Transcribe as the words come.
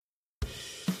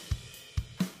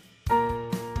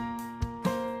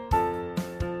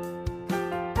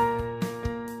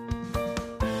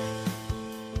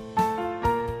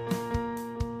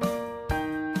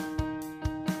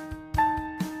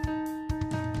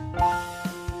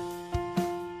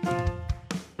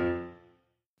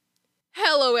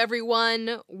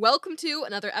everyone. Welcome to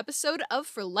another episode of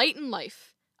For Light and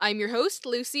Life. I'm your host,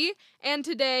 Lucy, and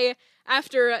today,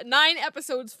 after 9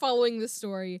 episodes following this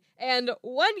story, and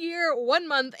 1 year, 1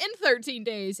 month, and 13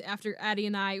 days after Addie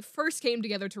and I first came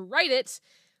together to write it,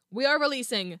 we are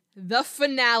releasing the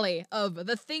finale of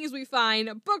The Things We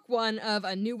Find, Book 1 of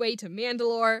A New Way to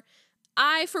Mandalore.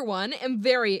 I, for one, am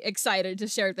very excited to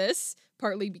share this,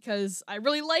 partly because I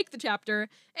really like the chapter,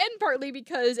 and partly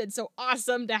because it's so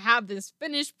awesome to have this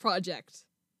finished project.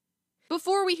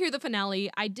 Before we hear the finale,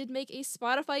 I did make a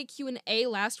Spotify Q&A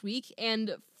last week,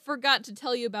 and forgot to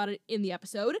tell you about it in the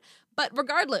episode, but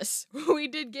regardless, we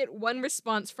did get one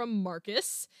response from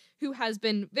Marcus, who has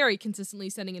been very consistently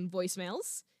sending in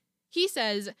voicemails. He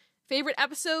says, favorite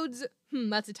episodes?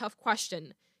 That's a tough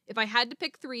question. If I had to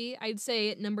pick 3, I'd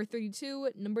say number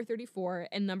 32, number 34,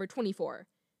 and number 24.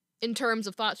 In terms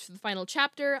of thoughts for the final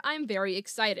chapter, I'm very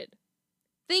excited.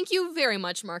 Thank you very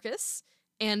much, Marcus.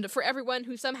 And for everyone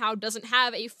who somehow doesn't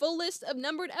have a full list of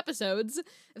numbered episodes,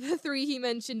 the 3 he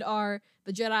mentioned are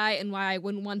The Jedi and Why I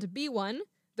Wouldn't Want to Be One,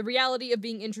 The Reality of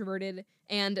Being Introverted,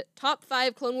 and Top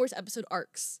 5 Clone Wars episode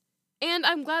arcs. And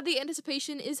I'm glad the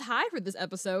anticipation is high for this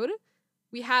episode.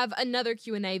 We have another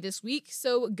Q&A this week,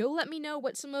 so go let me know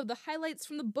what some of the highlights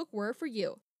from the book were for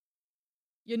you.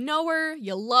 You know her,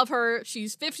 you love her,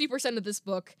 she's 50% of this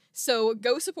book, so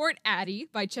go support Addie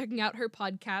by checking out her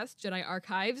podcast, Jedi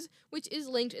Archives, which is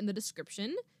linked in the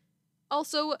description.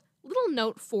 Also, little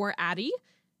note for Addie,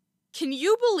 can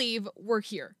you believe we're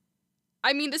here?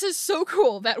 I mean, this is so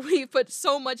cool that we've put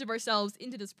so much of ourselves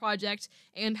into this project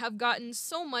and have gotten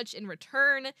so much in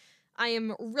return. I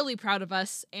am really proud of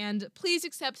us, and please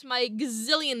accept my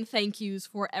gazillion thank yous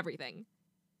for everything.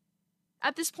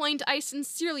 At this point, I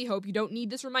sincerely hope you don't need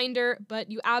this reminder,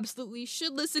 but you absolutely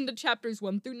should listen to chapters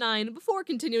 1 through 9 before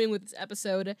continuing with this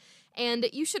episode, and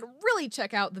you should really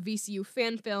check out the VCU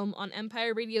fan film on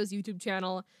Empire Radio's YouTube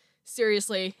channel.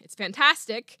 Seriously, it's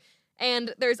fantastic,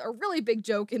 and there's a really big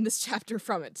joke in this chapter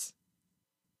from it.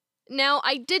 Now,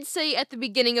 I did say at the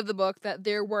beginning of the book that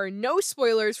there were no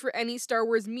spoilers for any Star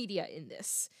Wars media in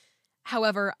this.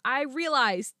 However, I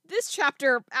realized this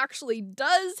chapter actually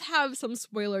does have some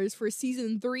spoilers for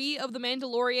Season 3 of The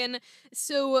Mandalorian,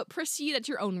 so proceed at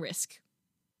your own risk.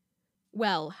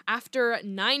 Well, after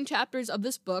 9 chapters of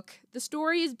this book, the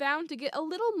story is bound to get a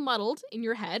little muddled in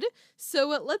your head, so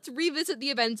let's revisit the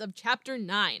events of Chapter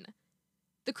 9.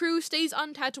 The crew stays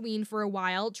on Tatooine for a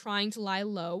while, trying to lie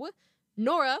low.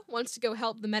 Nora wants to go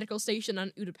help the medical station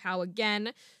on Utapau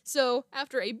again, so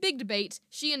after a big debate,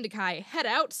 she and Dakai head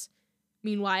out.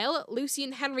 Meanwhile, Lucy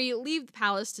and Henry leave the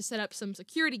palace to set up some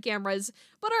security cameras,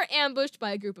 but are ambushed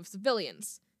by a group of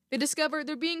civilians. They discover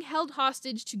they're being held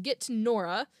hostage to get to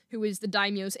Nora, who is the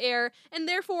daimyo's heir, and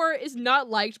therefore is not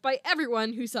liked by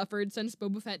everyone who suffered since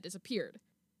Boba Fett disappeared.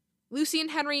 Lucy and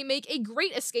Henry make a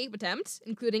great escape attempt,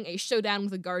 including a showdown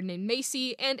with a guard named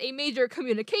Macy and a major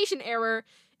communication error,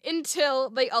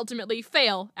 until they ultimately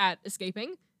fail at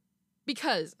escaping.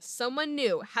 Because someone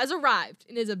new has arrived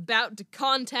and is about to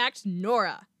contact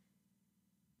Nora.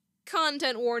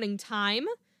 Content warning time.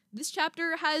 This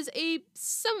chapter has a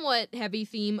somewhat heavy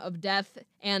theme of death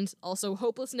and also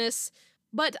hopelessness,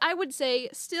 but I would say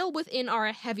still within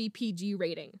our heavy PG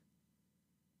rating.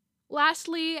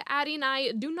 Lastly, Addie and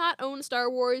I do not own Star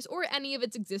Wars or any of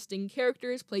its existing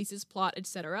characters, places, plot,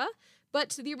 etc.,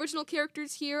 but the original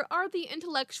characters here are the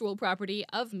intellectual property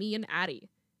of me and Addie.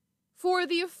 For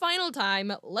the final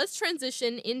time, let's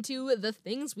transition into The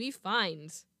Things We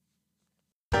Find.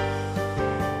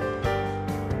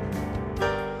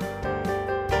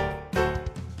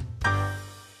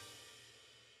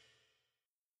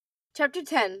 Chapter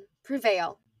 10,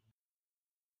 Prevail.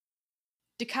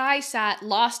 Dakai sat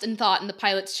lost in thought in the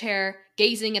pilot's chair,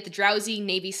 gazing at the drowsy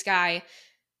navy sky.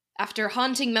 After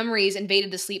haunting memories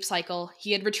invaded the sleep cycle,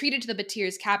 he had retreated to the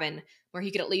Batir's cabin, where he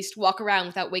could at least walk around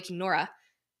without waking Nora.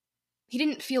 He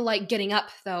didn't feel like getting up,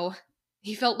 though.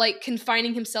 He felt like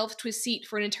confining himself to his seat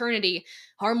for an eternity,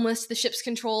 harmless to the ship's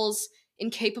controls,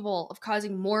 incapable of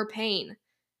causing more pain.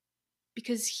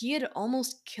 Because he had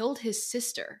almost killed his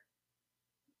sister.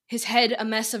 His head a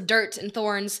mess of dirt and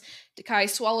thorns, Dakai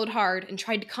swallowed hard and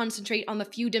tried to concentrate on the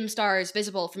few dim stars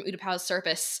visible from Utapau's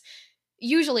surface.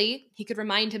 Usually, he could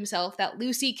remind himself that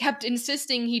Lucy kept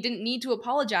insisting he didn't need to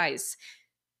apologize.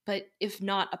 But if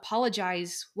not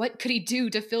apologize, what could he do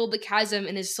to fill the chasm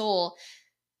in his soul?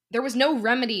 There was no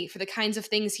remedy for the kinds of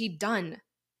things he'd done.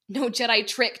 No Jedi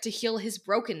trick to heal his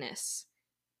brokenness.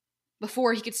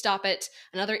 Before he could stop it,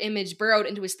 another image burrowed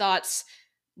into his thoughts.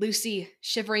 Lucy,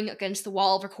 shivering against the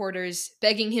wall of recorders,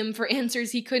 begging him for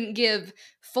answers he couldn't give,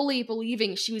 fully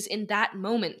believing she was in that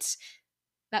moment.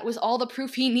 That was all the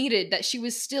proof he needed that she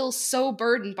was still so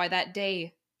burdened by that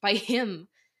day, by him.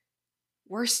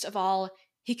 Worst of all,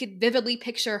 he could vividly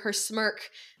picture her smirk,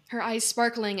 her eyes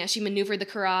sparkling as she maneuvered the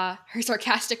curragh, her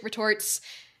sarcastic retorts,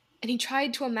 and he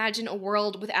tried to imagine a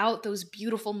world without those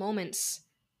beautiful moments,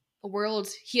 a world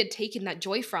he had taken that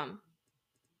joy from.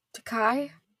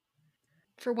 Dakai?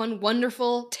 For one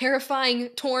wonderful, terrifying,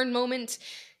 torn moment,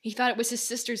 he thought it was his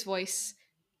sister's voice.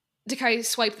 Dakai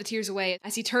swiped the tears away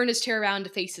as he turned his chair around to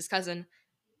face his cousin.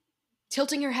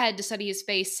 Tilting her head to study his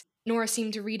face, Nora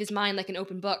seemed to read his mind like an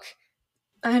open book.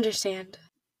 I understand.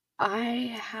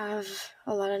 I have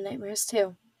a lot of nightmares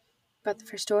too. About the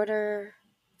First Order,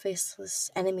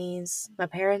 faceless enemies, my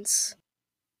parents.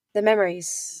 The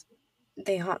memories,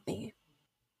 they haunt me.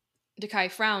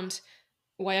 Dakai frowned.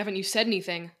 Why haven't you said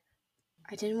anything?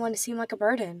 I didn't want to seem like a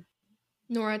burden.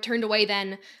 Nora turned away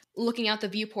then, looking out the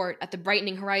viewport at the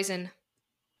brightening horizon.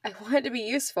 I wanted to be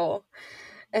useful,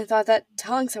 and thought that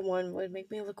telling someone would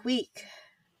make me look weak,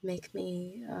 make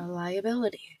me a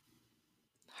liability.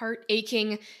 Heart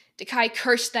aching, Dakai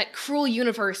cursed that cruel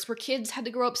universe where kids had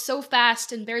to grow up so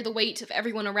fast and bear the weight of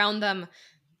everyone around them.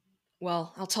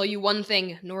 Well, I'll tell you one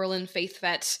thing, Norlin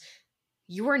Faithvet.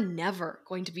 You are never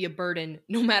going to be a burden,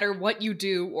 no matter what you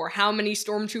do or how many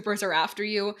stormtroopers are after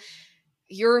you.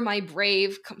 You're my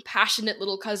brave, compassionate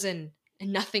little cousin,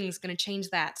 and nothing's going to change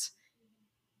that.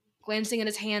 Glancing at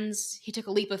his hands, he took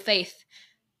a leap of faith.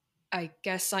 I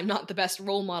guess I'm not the best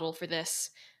role model for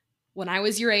this. When I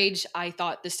was your age, I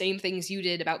thought the same things you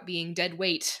did about being dead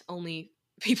weight, only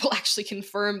people actually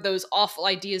confirmed those awful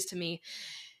ideas to me.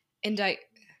 And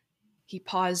He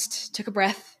paused, took a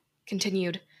breath,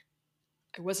 continued.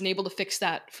 I wasn't able to fix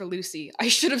that for Lucy. I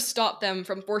should have stopped them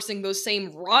from forcing those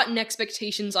same rotten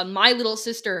expectations on my little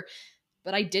sister,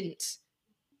 but I didn't.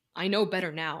 I know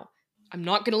better now. I'm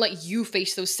not going to let you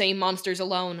face those same monsters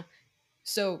alone.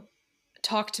 So,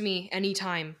 talk to me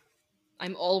anytime.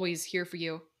 I'm always here for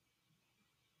you.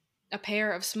 A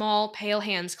pair of small, pale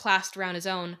hands clasped around his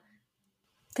own.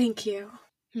 Thank you,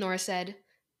 Nora said.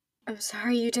 I'm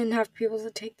sorry you didn't have people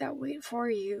to take that weight for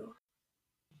you.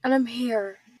 And I'm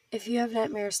here, if you have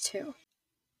nightmares too.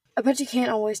 I bet you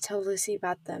can't always tell Lucy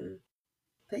about them,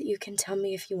 but you can tell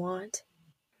me if you want.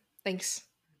 Thanks.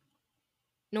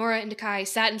 Nora and Dakai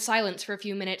sat in silence for a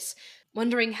few minutes,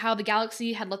 wondering how the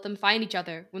galaxy had let them find each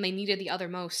other when they needed the other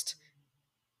most.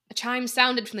 A chime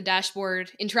sounded from the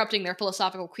dashboard, interrupting their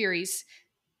philosophical queries.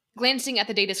 Glancing at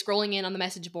the data scrolling in on the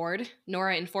message board,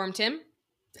 Nora informed him.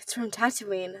 It's from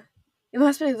Tatooine. It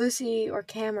must be Lucy or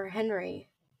Cam or Henry.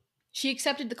 She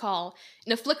accepted the call,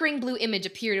 and a flickering blue image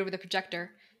appeared over the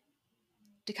projector.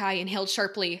 Dakai inhaled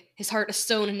sharply, his heart a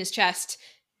stone in his chest.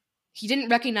 He didn't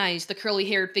recognize the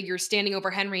curly-haired figure standing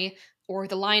over Henry, or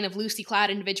the line of loosely clad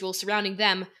individuals surrounding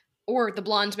them, or the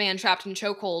blonde man trapped in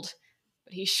chokehold.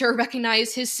 But he sure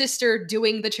recognized his sister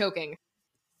doing the choking.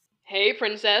 Hey,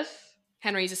 Princess,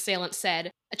 Henry's assailant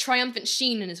said, a triumphant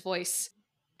sheen in his voice.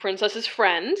 Princess's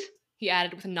friend, he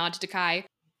added with a nod to Dakai.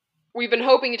 We've been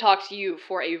hoping to talk to you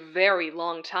for a very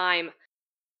long time.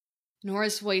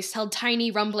 Nora's voice held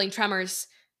tiny, rumbling tremors.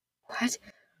 What?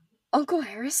 Uncle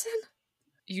Harrison?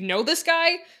 You know this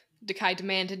guy? Dakai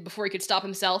demanded before he could stop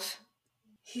himself.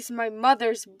 He's my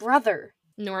mother's brother,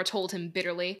 Nora told him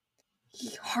bitterly.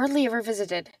 He hardly ever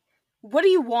visited. What do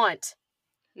you want?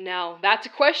 Now, that's a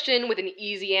question with an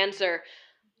easy answer.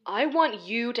 I want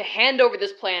you to hand over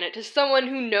this planet to someone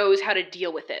who knows how to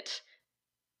deal with it.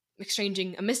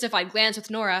 Exchanging a mystified glance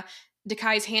with Nora,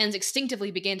 Dakai's hands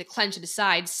instinctively began to clench at his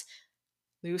sides.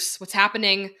 Luce, what's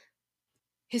happening?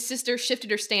 His sister shifted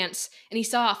her stance, and he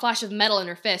saw a flash of metal in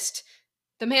her fist.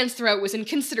 The man's throat was in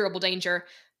considerable danger.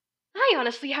 I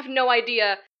honestly have no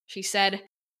idea, she said.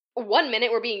 One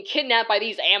minute we're being kidnapped by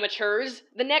these amateurs,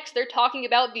 the next they're talking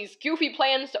about these goofy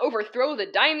plans to overthrow the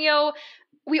daimyo.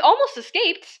 We almost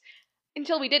escaped,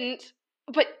 until we didn't.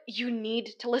 But you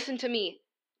need to listen to me.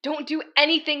 Don't do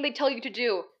anything they tell you to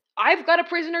do. I've got a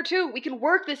prisoner too. We can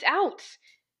work this out.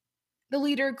 The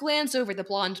leader glanced over the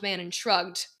blonde man and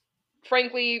shrugged.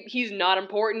 Frankly, he's not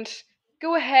important.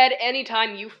 Go ahead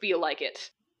anytime you feel like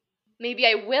it. Maybe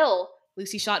I will,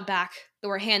 Lucy shot back, though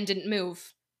her hand didn't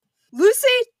move. Lucy,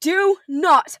 do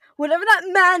not! Whatever that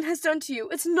man has done to you,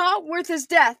 it's not worth his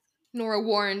death! Nora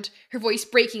warned, her voice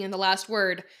breaking in the last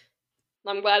word.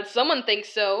 I'm glad someone thinks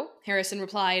so, Harrison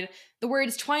replied, the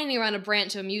words twining around a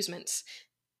branch of amusements.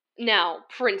 Now,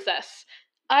 Princess,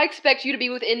 I expect you to be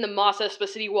within the Mos Espa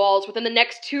city walls within the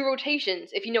next 2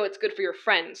 rotations, if you know it's good for your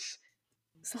friends.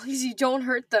 As long as you don't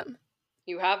hurt them.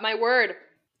 You have my word.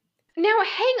 Now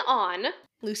hang on,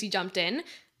 Lucy jumped in.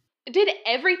 Did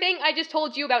everything I just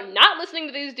told you about not listening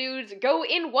to these dudes go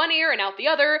in one ear and out the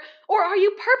other, or are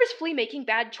you purposefully making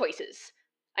bad choices?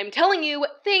 I'm telling you,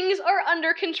 things are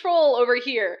under control over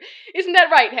here. Isn't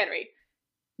that right, Henry?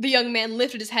 The young man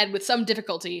lifted his head with some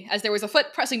difficulty, as there was a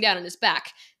foot pressing down on his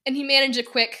back, and he managed a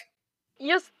quick,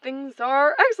 "Yes, things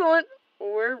are excellent.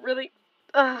 We're really,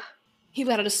 he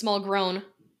let out a small groan.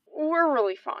 we're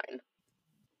really fine."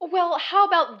 Well, how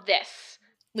about this?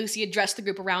 Lucy addressed the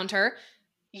group around her.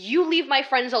 You leave my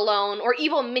friends alone, or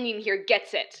evil minion here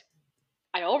gets it.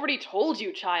 I already told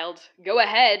you, child. Go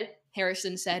ahead,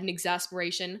 Harrison said in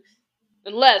exasperation.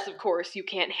 Unless, of course, you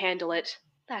can't handle it.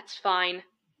 That's fine.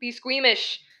 Be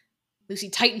squeamish. Lucy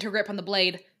tightened her grip on the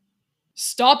blade.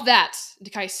 Stop that,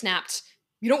 Dekai snapped.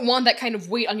 You don't want that kind of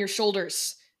weight on your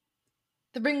shoulders.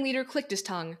 The ringleader clicked his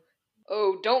tongue.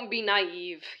 Oh, don't be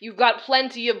naive. You've got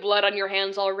plenty of blood on your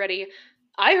hands already.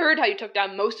 I heard how you took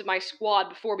down most of my squad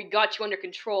before we got you under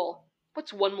control.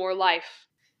 What's one more life?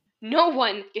 No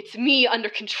one gets me under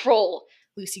control,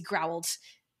 Lucy growled.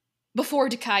 Before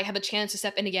Dekai had the chance to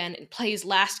step in again and play his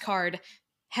last card,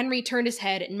 Henry turned his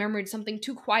head and murmured something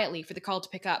too quietly for the call to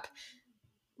pick up.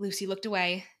 Lucy looked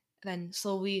away, then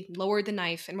slowly lowered the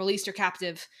knife and released her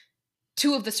captive.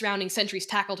 Two of the surrounding sentries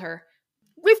tackled her.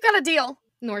 "We've got a deal,"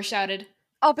 Nora shouted.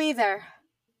 I'll be there.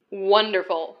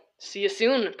 Wonderful. See you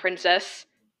soon, princess.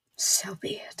 So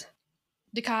be it.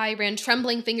 Dekai ran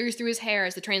trembling fingers through his hair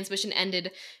as the transmission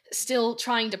ended, still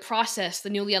trying to process the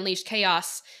newly unleashed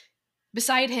chaos.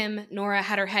 Beside him, Nora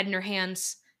had her head in her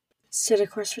hands. Set a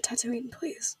course for Tatooine,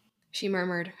 please, she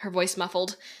murmured, her voice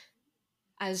muffled.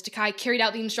 As Dekai carried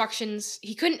out the instructions,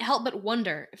 he couldn't help but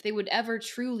wonder if they would ever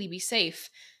truly be safe,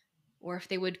 or if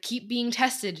they would keep being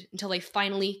tested until they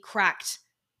finally cracked.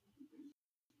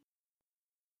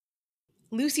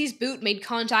 Lucy's boot made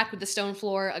contact with the stone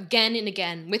floor again and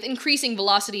again, with increasing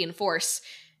velocity and force.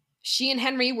 She and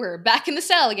Henry were back in the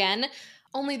cell again,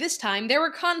 only this time there were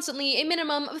constantly a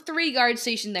minimum of 3 guards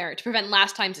stationed there to prevent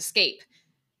last time's escape.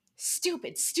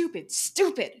 Stupid, stupid,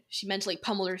 stupid, she mentally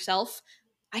pummeled herself.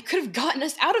 I could have gotten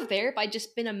us out of there if I'd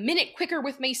just been a minute quicker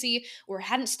with Macy, or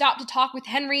hadn't stopped to talk with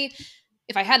Henry.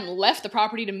 If I hadn't left the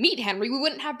property to meet Henry, we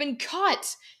wouldn't have been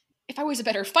caught. If I was a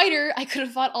better fighter, I could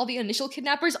have fought all the initial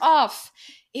kidnappers off.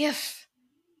 If...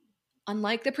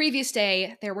 Unlike the previous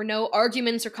day, there were no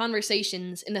arguments or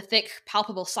conversations in the thick,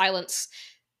 palpable silence.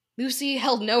 Lucy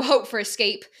held no hope for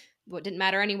escape, though it didn't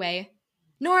matter anyway.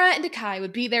 Nora and Dekai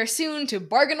would be there soon to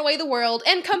bargain away the world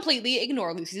and completely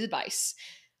ignore Lucy's advice.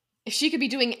 If she could be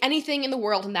doing anything in the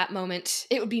world in that moment,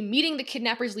 it would be meeting the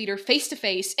kidnapper's leader face to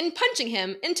face and punching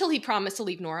him until he promised to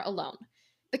leave Nora alone.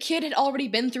 The kid had already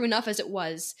been through enough as it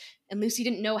was, and Lucy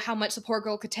didn't know how much the poor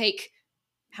girl could take,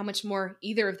 how much more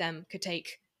either of them could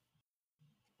take.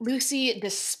 Lucy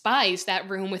despised that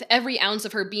room with every ounce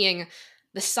of her being.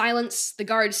 The silence, the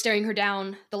guards staring her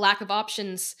down, the lack of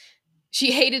options.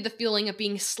 She hated the feeling of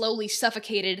being slowly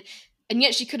suffocated, and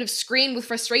yet she could have screamed with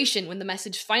frustration when the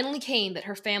message finally came that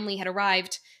her family had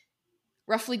arrived.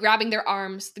 Roughly grabbing their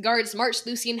arms, the guards marched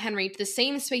Lucy and Henry to the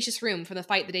same spacious room from the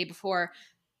fight the day before.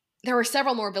 There were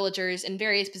several more villagers in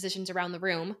various positions around the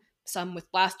room, some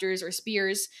with blasters or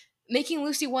spears, making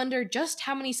Lucy wonder just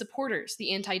how many supporters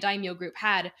the anti-daimyo group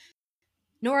had.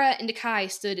 Nora and Dekai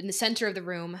stood in the center of the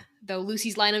room, though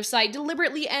Lucy's line of sight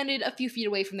deliberately ended a few feet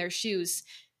away from their shoes.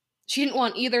 She didn't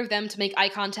want either of them to make eye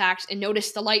contact and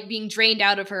notice the light being drained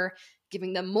out of her,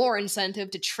 giving them more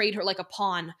incentive to trade her like a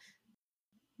pawn.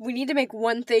 We need to make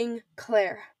one thing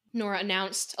clear, Nora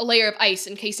announced, a layer of ice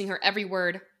encasing her every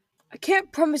word. I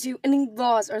can't promise you any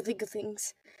laws or legal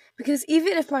things, because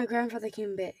even if my grandfather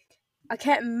came back, I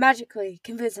can't magically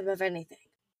convince him of anything.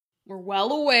 We're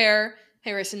well aware,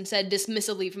 Harrison said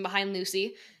dismissively from behind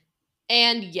Lucy.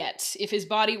 And yet, if his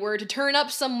body were to turn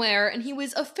up somewhere and he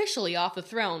was officially off the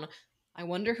throne, I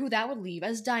wonder who that would leave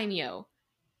as daimyo.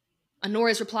 On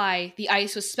Nora's reply, the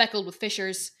ice was speckled with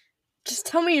fissures. Just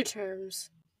tell me your terms.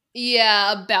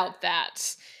 Yeah, about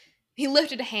that. He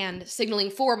lifted a hand, signaling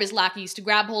 4 of his lackeys to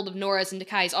grab hold of Nora's and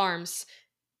Dekai's arms.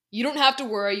 You don't have to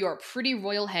worry your pretty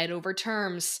royal head over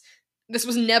terms. This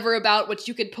was never about what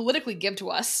you could politically give to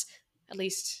us. At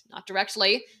least, not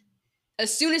directly.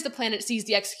 As soon as the planet sees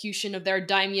the execution of their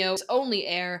daimyo's only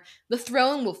heir, the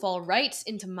throne will fall right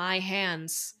into my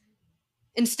hands.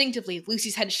 Instinctively,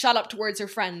 Lucy's head shot up towards her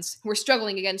friends, who were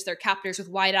struggling against their captors with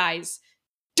wide eyes.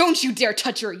 Don't you dare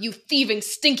touch her, you thieving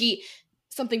stinky!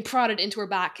 Something prodded into her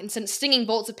back and sent stinging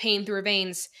bolts of pain through her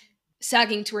veins.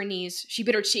 Sagging to her knees, she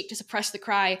bit her cheek to suppress the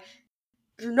cry.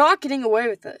 You're not getting away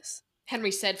with this,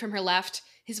 Henry said from her left,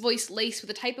 his voice laced with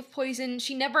a type of poison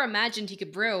she never imagined he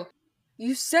could brew.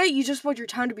 You say you just want your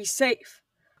town to be safe,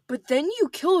 But then you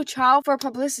kill a child for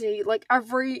publicity like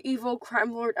every evil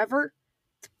crime lord ever.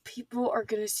 The people are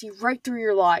gonna see right through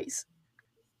your lies.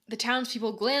 The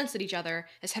townspeople glanced at each other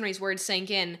as Henry's words sank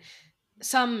in.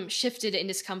 Some shifted in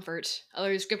discomfort,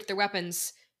 others gripped their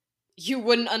weapons. "You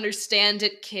wouldn't understand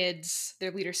it, kids,"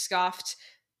 their leader scoffed.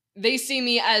 "They see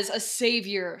me as a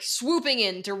savior, swooping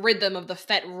in to rid them of the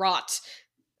fet rot.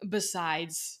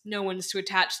 Besides, no one's to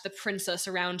attach the princess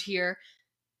around here."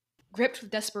 Gripped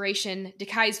with desperation,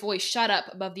 Dekai's voice shot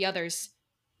up above the others.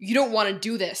 "You don't want to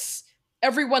do this.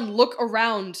 Everyone look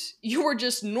around. You were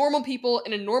just normal people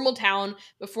in a normal town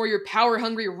before your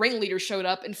power-hungry ringleader showed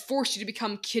up and forced you to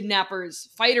become kidnappers,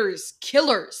 fighters,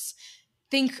 killers.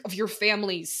 Think of your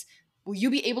families. Will you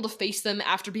be able to face them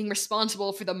after being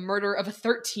responsible for the murder of a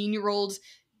 13-year-old?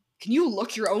 Can you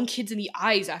look your own kids in the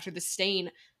eyes after the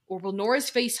stain, or will Nora's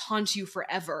face haunt you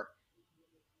forever?"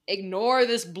 "Ignore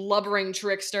this blubbering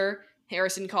trickster,"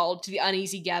 Harrison called to the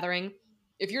uneasy gathering.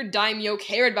 "If your daimyo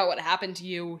cared about what happened to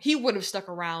you, he would have stuck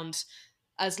around.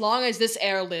 As long as this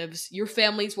heir lives, your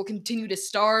families will continue to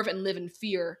starve and live in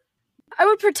fear." I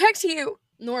would protect you.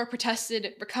 Nora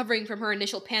protested, recovering from her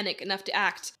initial panic enough to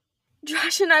act.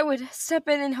 Josh and I would step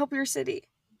in and help your city.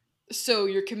 "So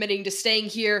you're committing to staying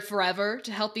here forever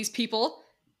to help these people?"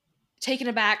 Taken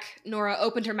aback, Nora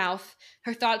opened her mouth,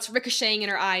 her thoughts ricocheting in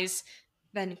her eyes,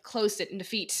 then closed it in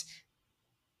defeat.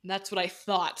 "That's what I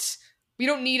thought. We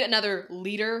don't need another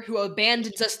leader who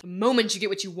abandons us the moment you get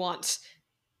what you want.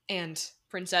 And,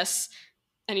 Princess,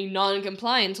 any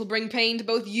non-compliance will bring pain to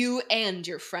both you and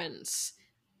your friends."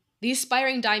 The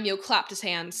aspiring daimyo clapped his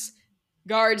hands.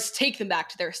 "Guards, take them back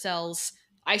to their cells.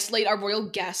 Isolate our royal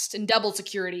guest and double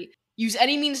security. Use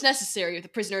any means necessary if the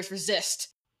prisoners resist."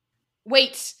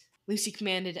 "Wait!" Lucy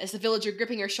commanded as the villager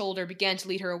gripping her shoulder began to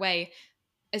lead her away.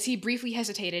 As he briefly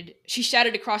hesitated, she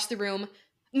shouted across the room,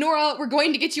 "Nora, we're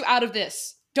going to get you out of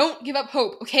this. Don't give up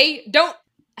hope, okay? Don't—"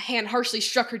 A hand harshly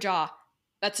struck her jaw.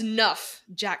 "That's enough,"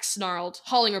 Jack snarled,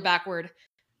 hauling her backward.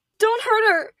 Don't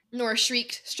hurt her! Nora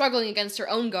shrieked, struggling against her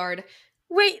own guard.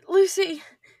 Wait, Lucy!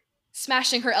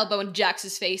 Smashing her elbow in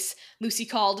Jax's face, Lucy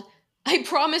called, "I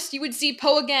promised you would see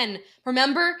Poe again,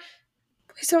 remember?"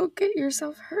 Please don't get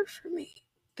yourself hurt for me.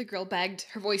 The girl begged,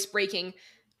 her voice breaking.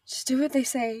 Just do what they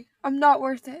say. I'm not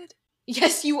worth it.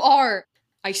 "Yes, you are!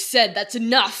 I said that's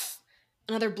enough!"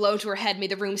 Another blow to her head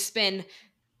made the room spin.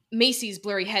 Macy's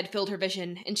blurry head filled her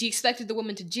vision, and she expected the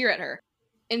woman to jeer at her.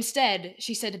 Instead,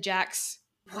 she said to Jax,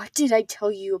 What did I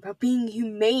tell you about being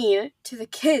humane to the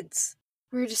kids?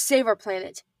 We're to save our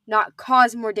planet, not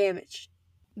cause more damage.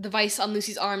 The vice on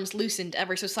Lucy's arms loosened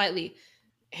ever so slightly.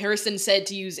 "Harrison said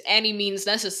to use any means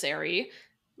necessary."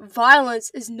 Violence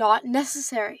is not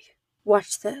necessary.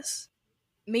 Watch this.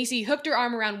 Macy hooked her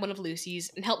arm around one of Lucy's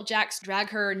and helped Jax drag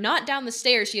her not down the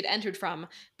stairs she had entered from,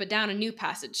 but down a new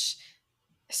passage.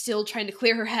 Still trying to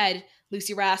clear her head,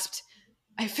 Lucy rasped,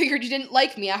 "I figured you didn't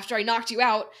like me after I knocked you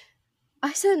out."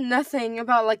 I said nothing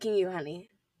about liking you,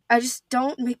 honey. I just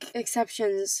don't make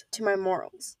exceptions to my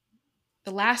morals.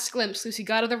 The last glimpse Lucy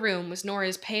got of the room was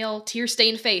Nora's pale,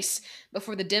 tear-stained face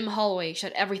before the dim hallway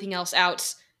shut everything else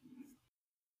out.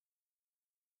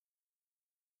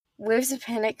 Waves of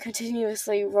panic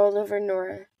continuously rolled over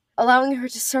Nora, allowing her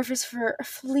to surface for a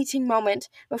fleeting moment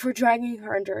before dragging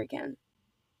her under again.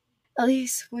 At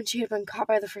least when she had been caught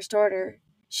by the First Order,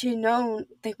 she had known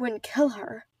they wouldn't kill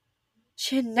her.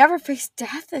 She had never faced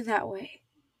death in that way.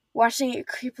 Watching it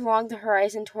creep along the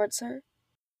horizon towards her.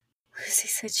 Lucy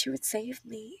said she would save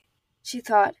me, she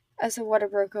thought as the water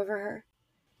broke over her.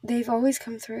 They've always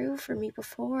come through for me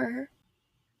before.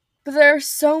 But there are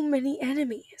so many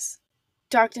enemies.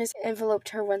 Darkness enveloped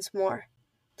her once more.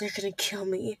 They're gonna kill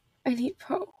me. I need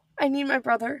Poe. I need my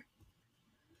brother.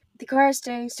 The guard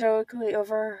standing stoically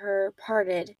over her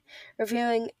parted,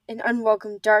 revealing an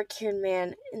unwelcome dark-haired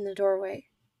man in the doorway.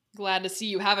 "Glad to see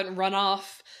you haven't run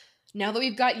off. Now that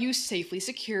we've got you safely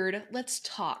secured, let's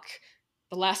talk.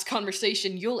 The last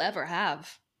conversation you'll ever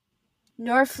have."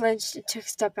 Nora flinched and took a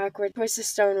step backward towards the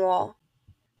stone wall.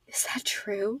 Is that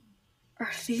true?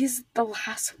 Are these the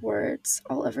last words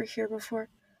I'll ever hear before?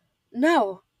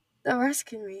 No, they'll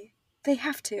rescue me. They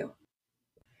have to.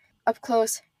 Up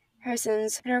close,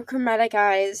 Harrison's monochromatic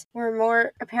eyes were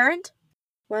more apparent.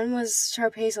 One was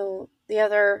sharp hazel, the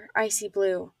other icy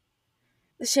blue.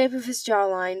 The shape of his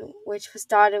jawline, which was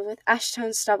dotted with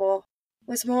ash-tone stubble,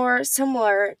 was more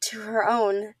similar to her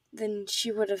own than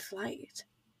she would have liked.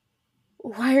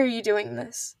 Why are you doing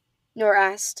this? Nora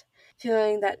asked,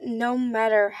 feeling that no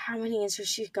matter how many answers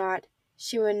she got,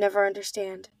 she would never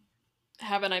understand.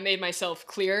 "Haven't I made myself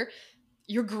clear?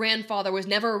 Your grandfather was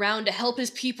never around to help his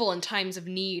people in times of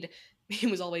need. He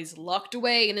was always locked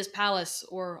away in his palace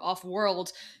or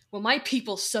off-world, while my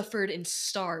people suffered and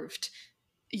starved.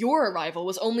 Your arrival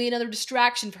was only another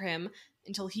distraction for him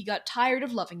until he got tired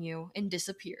of loving you and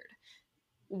disappeared.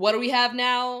 What do we have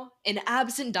now? An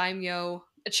absent daimyo,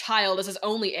 a child as his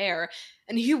only heir,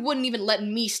 and he wouldn't even let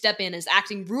me step in as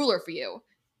acting ruler for you.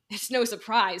 It's no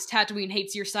surprise Tatooine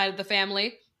hates your side of the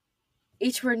family.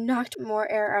 Each word knocked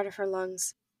more air out of her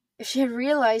lungs. If she had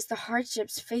realized the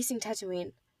hardships facing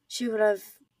Tatooine, she would have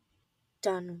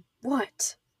done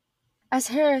what? As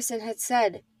Harrison had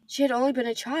said, she had only been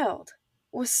a child.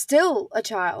 Was still a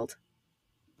child.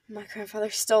 My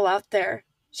grandfather's still out there,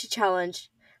 she challenged,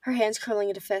 her hands curling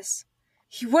into fists.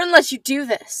 He wouldn't let you do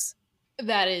this.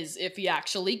 That is, if he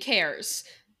actually cares.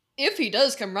 If he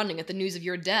does come running at the news of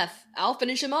your death, I'll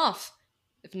finish him off.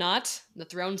 If not, the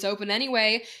throne's open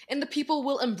anyway, and the people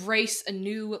will embrace a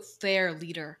new, fair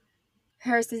leader.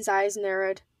 Harrison's eyes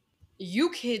narrowed.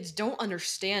 You kids don't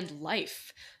understand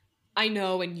life. I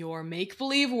know in your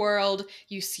make-believe world,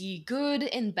 you see good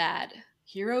and bad,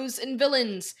 heroes and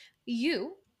villains,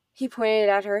 you He pointed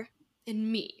at her.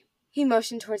 and me. He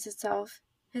motioned towards himself,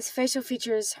 his facial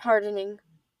features hardening.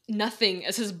 Nothing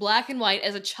is as black and white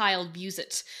as a child views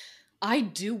it. I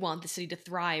do want the city to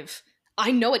thrive.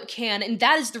 I know it can, and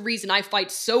that is the reason I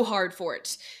fight so hard for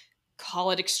it.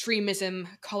 Call it extremism,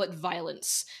 call it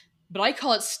violence. But I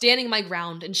call it standing my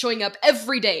ground and showing up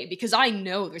every day because I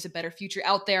know there's a better future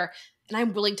out there, and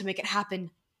I'm willing to make it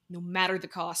happen, no matter the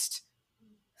cost.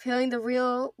 Feeling the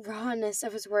real rawness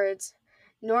of his words,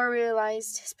 Nora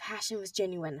realized his passion was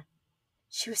genuine.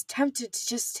 She was tempted to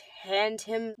just hand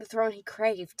him the throne he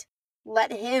craved.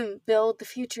 Let him build the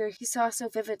future he saw so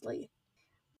vividly.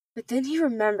 But then he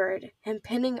remembered him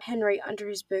pinning Henry under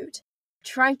his boot,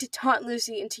 trying to taunt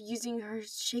Lucy into using her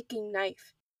shaking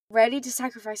knife, ready to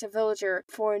sacrifice a villager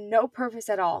for no purpose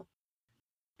at all.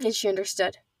 And she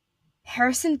understood.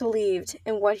 Harrison believed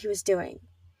in what he was doing,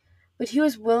 but he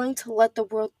was willing to let the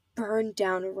world burn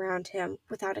down around him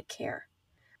without a care,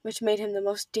 which made him the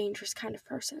most dangerous kind of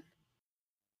person.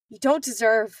 You don't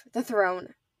deserve the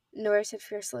throne, Nora said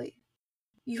fiercely.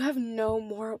 You have no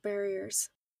moral barriers.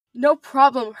 No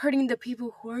problem hurting the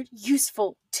people who aren't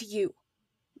useful to you.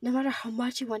 No matter how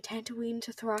much you want Tatooine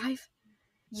to thrive,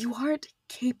 you aren't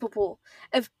capable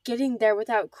of getting there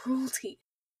without cruelty.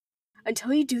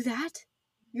 Until you do that,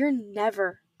 you're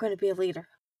never going to be a leader.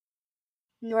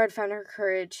 Nora had found her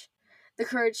courage, the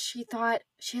courage she thought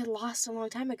she had lost a long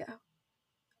time ago.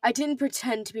 I didn't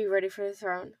pretend to be ready for the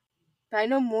throne, but I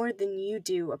know more than you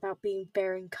do about being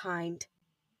fair and kind.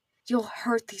 You'll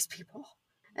hurt these people,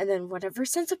 and then whatever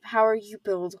sense of power you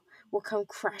build will come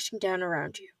crashing down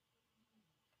around you.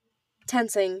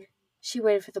 Tensing, she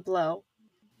waited for the blow,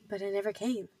 but it never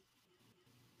came.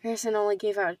 Harrison only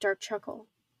gave out a dark chuckle.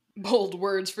 Bold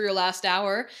words for your last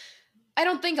hour. I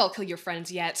don't think I'll kill your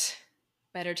friends yet.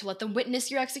 Better to let them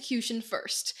witness your execution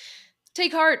first.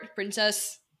 Take heart,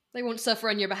 princess. They won't suffer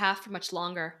on your behalf for much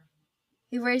longer.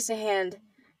 He raised a hand,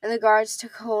 and the guards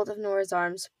took hold of Nora's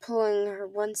arms, pulling her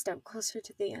one step closer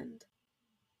to the end.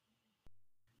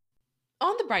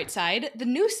 On the bright side, the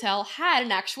new cell had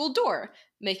an actual door,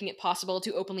 making it possible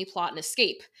to openly plot and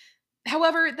escape.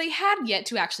 However, they had yet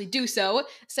to actually do so,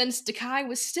 since Dakai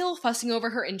was still fussing over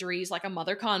her injuries like a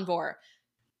mother convor.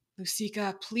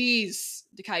 Lusika, please,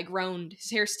 Dakai groaned, his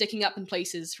hair sticking up in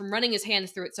places from running his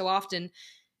hands through it so often.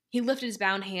 He lifted his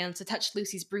bound hands to touch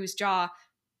Lucy's bruised jaw.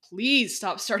 Please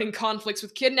stop starting conflicts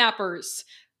with kidnappers.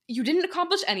 You didn't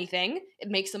accomplish anything, it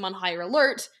makes them on higher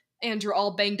alert, and you're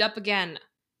all banged up again.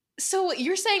 So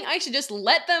you're saying I should just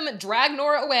let them drag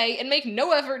Nora away and make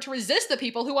no effort to resist the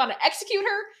people who want to execute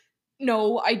her?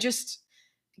 No, I just...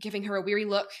 Giving her a weary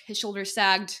look, his shoulders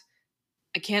sagged.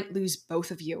 I can't lose both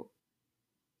of you.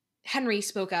 Henry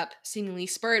spoke up, seemingly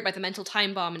spurred by the mental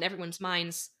time bomb in everyone's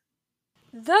minds.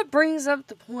 That brings up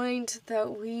the point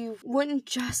that we wouldn't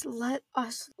just let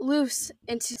us loose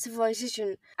into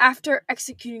civilization after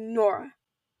executing Nora.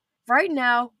 Right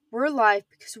now, we're alive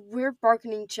because we're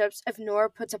bargaining chips if Nora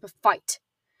puts up a fight.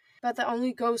 But that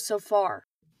only goes so far.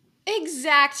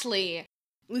 Exactly!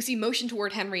 Lucy motioned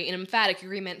toward Henry in emphatic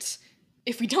agreement.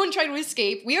 If we don't try to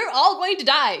escape, we are all going to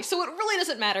die, so it really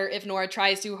doesn't matter if Nora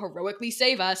tries to heroically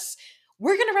save us.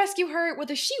 We're gonna rescue her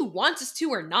whether she wants us to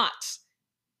or not.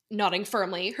 Nodding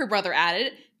firmly, her brother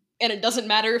added, and it doesn't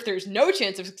matter if there's no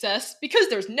chance of success, because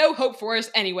there's no hope for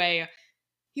us anyway.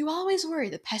 You always were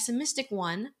the pessimistic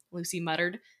one, Lucy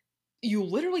muttered. You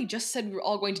literally just said we were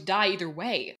all going to die either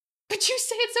way. But you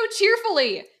say it so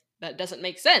cheerfully! That doesn't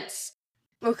make sense.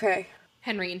 Okay,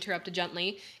 Henry interrupted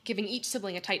gently, giving each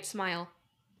sibling a tight smile.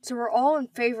 so we're all in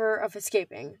favor of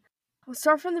escaping. We'll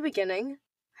start from the beginning.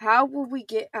 How will we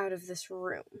get out of this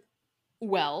room?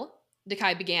 Well,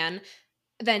 Dakai began,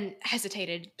 then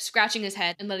hesitated, scratching his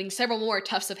head and letting several more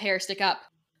tufts of hair stick up.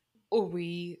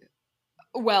 We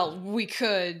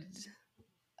could.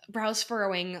 Brows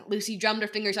furrowing, Lucy drummed her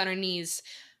fingers on her knees.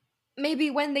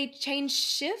 Maybe when they change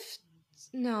shift?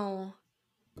 No,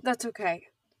 That's okay.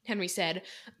 Henry said,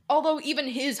 although even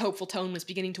his hopeful tone was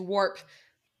beginning to warp.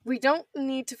 We don't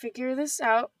need to figure this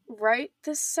out right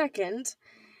this second.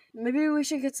 Maybe we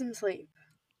should get some sleep.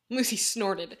 Lucy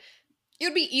snorted. It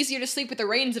would be easier to sleep with the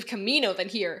reins of Camino than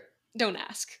here. Don't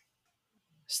ask.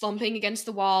 Slumping against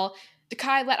the wall,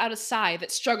 Dakai let out a sigh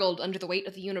that struggled under the weight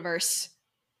of the universe.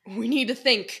 We need to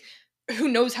think. Who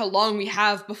knows how long we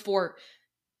have before...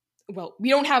 Well, we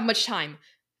don't have much time.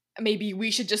 Maybe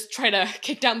we should just try to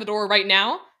kick down the door right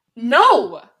now?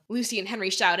 No! Lucy and Henry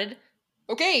shouted.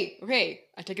 Okay,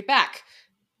 I take it back.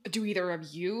 Do either of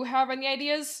you have any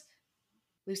ideas?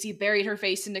 Lucy buried her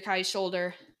face in Dakai's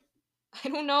shoulder. I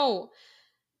don't know.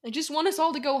 I just want us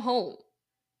all to go home.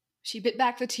 She bit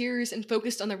back the tears and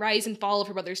focused on the rise and fall of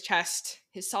her brother's chest,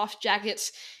 his soft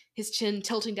jacket, his chin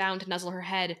tilting down to nuzzle her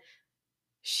head.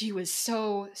 She was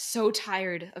so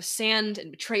tired of sand and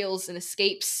betrayals and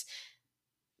escapes.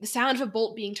 The sound of a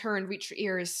bolt being turned reached her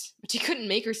ears, but she couldn't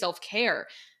make herself care.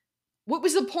 What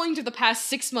was the point of the past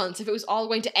 6 months if it was all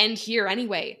going to end here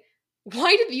anyway?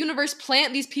 Why did the universe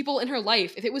plant these people in her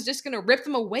life if it was just going to rip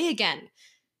them away again?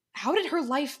 How did her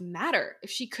life matter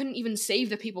if she couldn't even save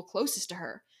the people closest to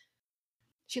her?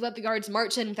 She let the guards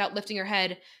march in without lifting her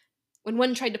head. When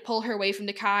one tried to pull her away from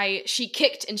Dakai, she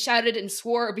kicked and shouted and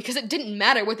swore because it didn't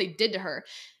matter what they did to her.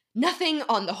 Nothing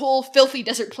on the whole filthy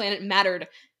desert planet mattered.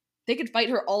 They could fight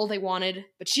her all they wanted,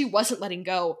 but she wasn't letting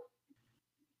go.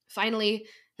 Finally,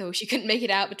 though she couldn't make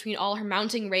it out between all her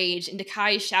mounting rage and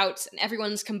Dakai's shouts and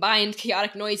everyone's combined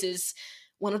chaotic noises,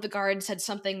 one of the guards said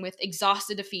something with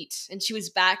exhausted defeat, and she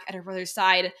was back at her brother's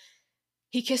side.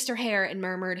 He kissed her hair and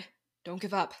murmured, "Don't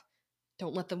give up.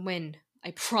 Don't let them win.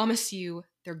 I promise you,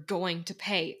 they're going to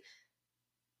pay."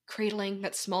 Cradling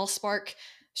that small spark,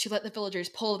 she let the villagers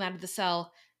pull them out of the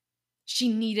cell. She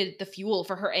needed the fuel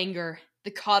for her anger,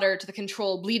 the cotter to the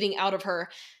control bleeding out of her.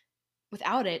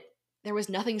 Without it, there was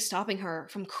nothing stopping her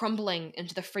from crumbling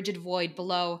into the frigid void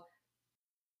below.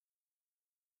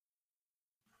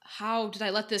 How did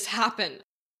I let this happen?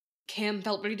 Cam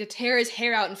felt ready to tear his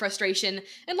hair out in frustration,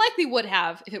 and likely would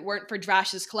have if it weren't for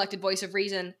Drash's collected voice of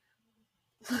reason.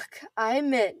 Look, I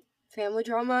admit, family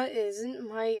drama isn't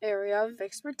my area of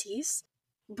expertise,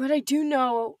 but I do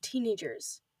know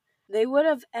teenagers. They would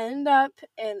have ended up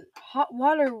in hot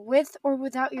water with or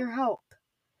without your help.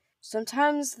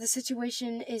 Sometimes the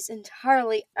situation is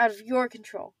entirely out of your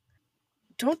control.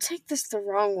 Don't take this the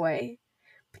wrong way,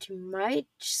 but you might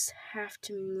just have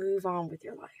to move on with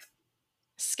your life.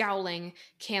 Scowling,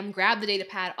 Cam grabbed the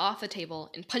datapad off the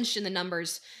table and punched in the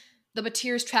numbers. The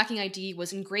Batir's tracking ID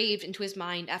was engraved into his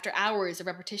mind after hours of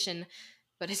repetition,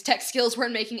 but his tech skills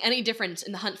weren't making any difference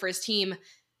in the hunt for his team.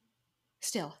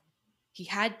 Still, he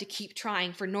had to keep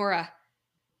trying for Nora.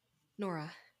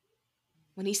 Nora.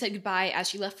 When he said goodbye as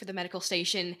she left for the medical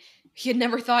station, he had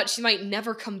never thought she might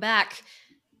never come back.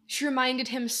 She reminded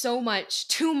him so much,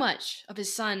 too much, of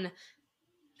his son.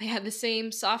 They had the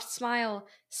same soft smile,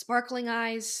 sparkling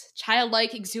eyes,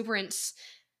 childlike exuberance.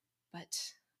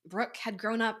 But Brooke had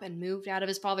grown up and moved out of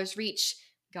his father's reach,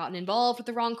 gotten involved with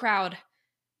the wrong crowd.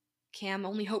 Cam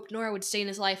only hoped Nora would stay in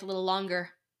his life a little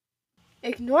longer.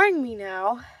 Ignoring me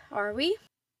now, are we?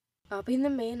 I'll be in the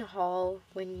main hall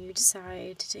when you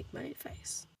decide to take my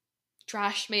advice.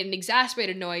 Drash made an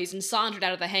exasperated noise and sauntered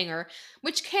out of the hangar,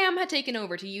 which Cam had taken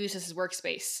over to use as his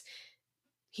workspace.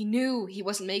 He knew he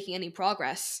wasn't making any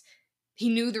progress. He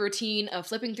knew the routine of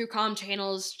flipping through comm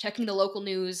channels, checking the local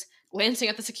news, glancing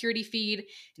at the security feed,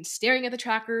 and staring at the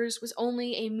trackers was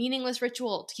only a meaningless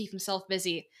ritual to keep himself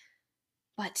busy.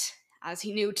 But, as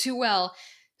he knew too well,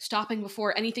 stopping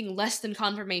before anything less than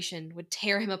confirmation would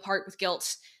tear him apart with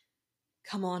guilt.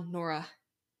 Come on, Nora.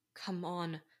 Come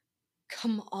on.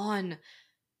 Come on.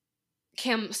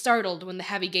 Cam startled when the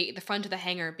heavy gate at the front of the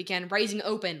hangar began rising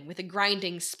open with a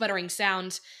grinding, sputtering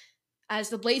sound. As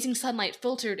the blazing sunlight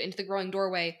filtered into the growing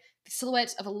doorway, the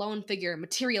silhouette of a lone figure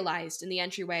materialized in the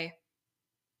entryway.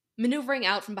 Maneuvering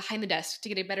out from behind the desk to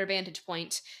get a better vantage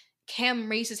point, Cam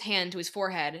raised his hand to his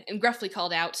forehead and gruffly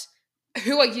called out,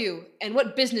 "Who are you, and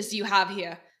what business do you have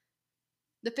here?"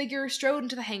 The figure strode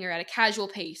into the hangar at a casual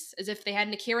pace, as if they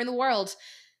hadn't a care in the world.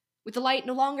 With the light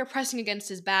no longer pressing against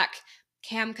his back,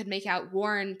 Cam could make out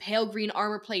worn, pale green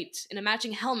armor plate and a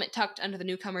matching helmet tucked under the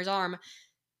newcomer's arm.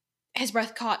 His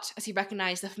breath caught as he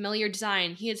recognized the familiar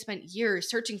design he had spent years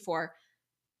searching for.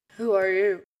 Who are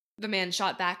you? the man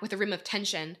shot back with a rim of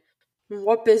tension.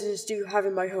 What business do you have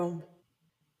in my home?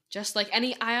 Just like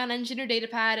any ion engine or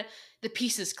datapad, the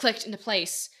pieces clicked into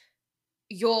place.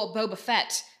 You're Boba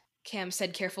Fett, Cam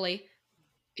said carefully.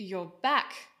 You're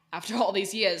back, after all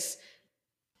these years,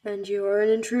 And you are an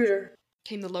intruder.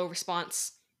 came the low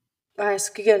response. I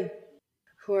ask again,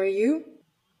 who are you?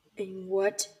 And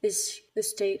what is the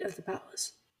state of the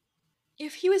palace?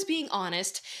 If he was being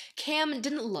honest, Cam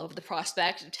didn't love the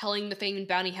prospect of telling the famed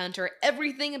bounty hunter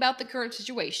everything about the current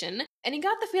situation, and he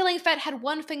got the feeling Fett had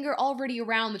one finger already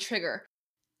around the trigger.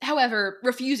 However,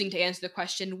 refusing to answer the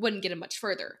question wouldn't get him much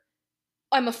further.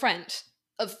 I'm a friend.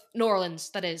 Of Norlan's,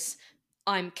 that is.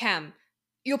 I'm Cam.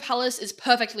 Your palace is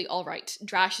perfectly all right.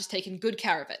 Drash has taken good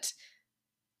care of it.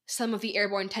 Some of the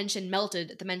airborne tension melted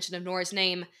at the mention of Nora's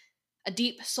name. A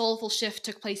deep, soulful shift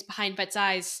took place behind Fett's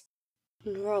eyes.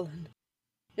 Norlan.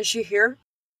 Is she here?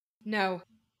 No.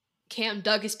 Cam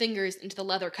dug his fingers into the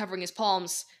leather covering his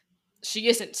palms. She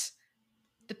isn't.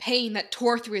 The pain that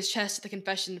tore through his chest at the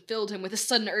confession filled him with a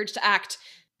sudden urge to act.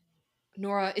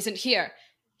 Nora isn't here,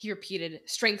 he repeated,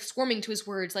 strength swarming to his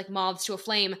words like moths to a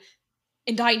flame.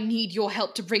 And I need your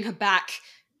help to bring her back.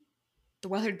 The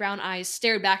weathered brown eyes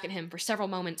stared back at him for several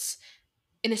moments.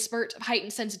 In a spurt of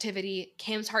heightened sensitivity,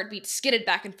 Cam's heartbeat skidded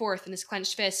back and forth in his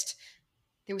clenched fist.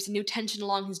 There was a new tension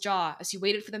along his jaw as he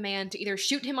waited for the man to either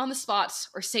shoot him on the spot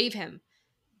or save him.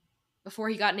 Before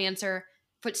he got an answer,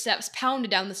 footsteps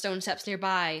pounded down the stone steps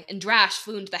nearby, and Drash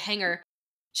flew into the hangar.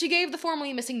 She gave the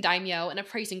formerly missing daimyo an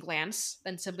appraising glance,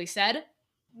 then simply said,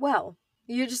 Well,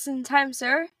 you're just in time,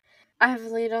 sir. I have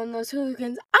laid on those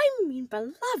hooligans, I mean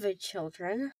beloved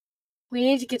children. We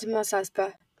need to get to Mos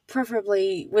Espa,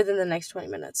 preferably within the next 20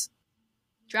 minutes.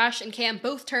 Drash and Cam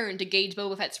both turned to gauge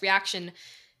Boba Fett's reaction.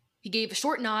 He gave a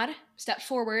short nod, stepped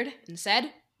forward, and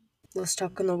said, Let's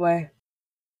talk on the way.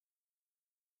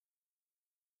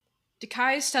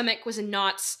 Dakai's stomach was in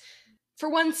knots. For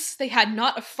once, they had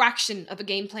not a fraction of a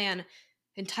game plan,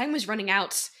 and time was running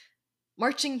out.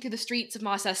 Marching through the streets of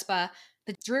Mos Espa,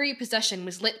 the dreary procession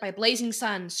was lit by blazing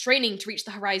sun, straining to reach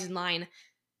the horizon line.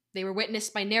 They were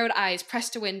witnessed by narrowed eyes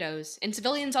pressed to windows, and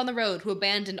civilians on the road who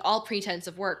abandoned all pretense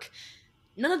of work.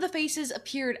 None of the faces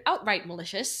appeared outright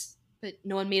malicious, but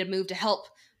no one made a move to help.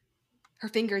 Her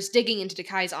fingers digging into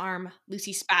Dakai's arm,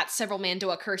 Lucy spat several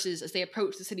Mandoa curses as they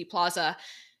approached the city plaza,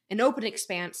 an open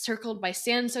expanse circled by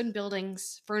sandstone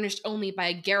buildings, furnished only by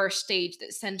a garish stage at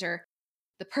its center,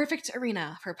 the perfect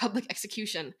arena for a public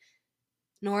execution.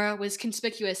 Nora was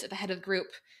conspicuous at the head of the group,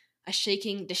 a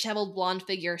shaking, disheveled blonde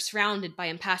figure surrounded by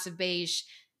impassive beige.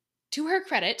 To her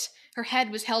credit, her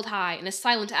head was held high in a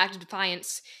silent act of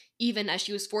defiance, even as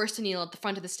she was forced to kneel at the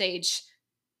front of the stage.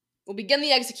 We'll begin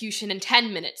the execution in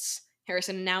 10 minutes,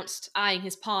 Harrison announced, eyeing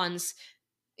his pawns.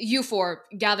 You four,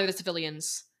 gather the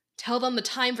civilians. Tell them the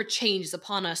time for change is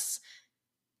upon us.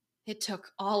 It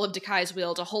took all of Dakai's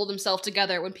will to hold himself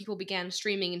together when people began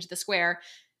streaming into the square.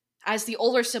 As the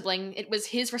older sibling, it was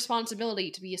his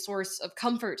responsibility to be a source of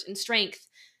comfort and strength.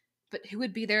 But who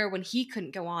would be there when he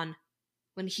couldn't go on?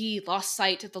 When he lost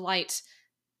sight of the light?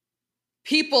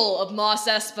 People of Mos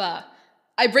Espa,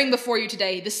 I bring before you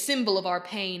today the symbol of our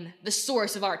pain, the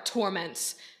source of our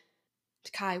torments.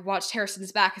 Dakai watched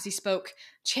Harrison's back as he spoke,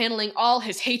 channeling all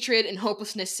his hatred and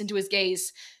hopelessness into his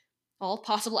gaze. All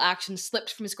possible actions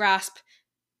slipped from his grasp.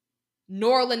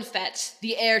 Norlan Fett,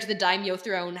 the heir to the daimyo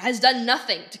throne, has done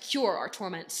nothing to cure our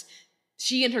torments.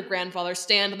 She and her grandfather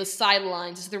stand on the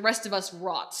sidelines as the rest of us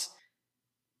rot.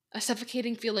 A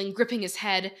suffocating feeling gripping his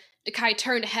head, Dakai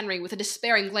turned to Henry with a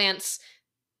despairing glance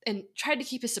and tried to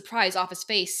keep his surprise off his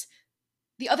face.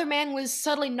 The other man was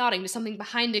subtly nodding to something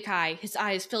behind Dakai, his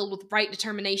eyes filled with bright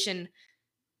determination.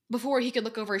 Before he could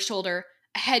look over his shoulder,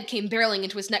 a head came barreling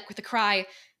into his neck with a cry.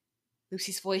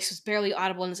 Lucy's voice was barely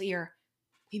audible in his ear.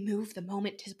 We move the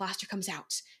moment his blaster comes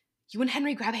out. You and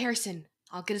Henry grab Harrison.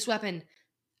 I'll get his weapon.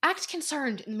 Act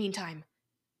concerned in the meantime.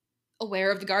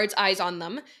 Aware of the guard's eyes on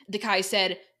them, Dakai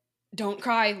said, Don't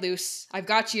cry, Luce. I've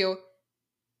got you.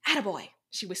 Attaboy,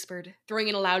 she whispered, throwing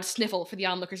in a loud sniffle for the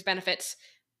onlooker's benefit.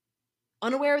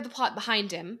 Unaware of the plot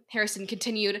behind him, Harrison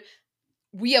continued,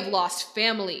 We have lost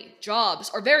family, jobs,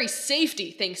 our very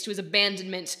safety thanks to his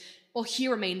abandonment, while he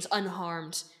remains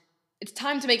unharmed. It's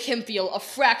time to make him feel a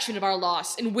fraction of our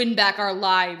loss and win back our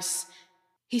lives.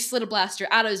 He slid a blaster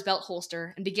out of his belt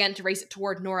holster and began to raise it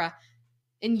toward Nora.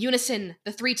 In unison,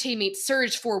 the three teammates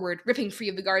surged forward, ripping free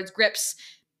of the guard's grips.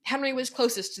 Henry was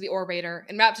closest to the orator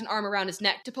and wrapped an arm around his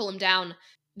neck to pull him down.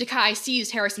 Dakai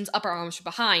seized Harrison's upper arms from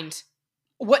behind.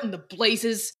 What in the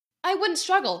blazes? I wouldn't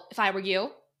struggle if I were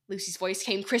you. Lucy's voice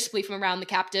came crisply from around the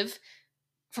captive.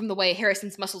 From the way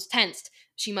Harrison's muscles tensed,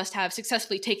 she must have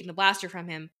successfully taken the blaster from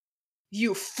him.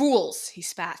 You fools, he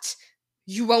spat.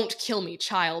 You won't kill me,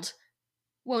 child.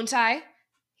 Won't I?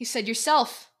 You said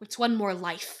yourself, it's one more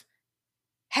life.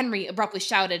 Henry abruptly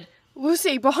shouted,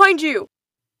 Lucy, behind you!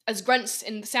 As grunts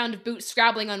and the sound of boots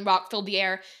scrabbling on rock filled the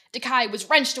air, Dakai was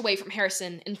wrenched away from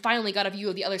Harrison and finally got a view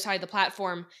of the other side of the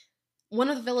platform. One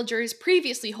of the villagers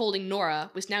previously holding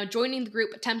Nora was now joining the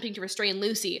group attempting to restrain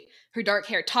Lucy, her dark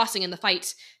hair tossing in the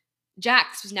fight.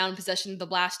 Jax was now in possession of the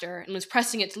blaster and was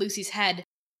pressing it to Lucy's head.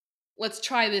 Let's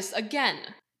try this again,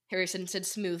 Harrison said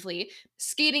smoothly,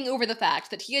 skating over the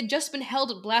fact that he had just been held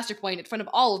at blaster point in front of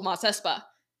all of Mos Espa.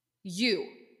 You,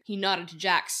 he nodded to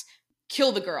Jax,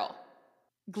 kill the girl.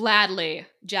 Gladly,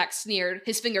 Jax sneered,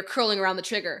 his finger curling around the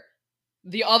trigger.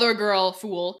 The other girl,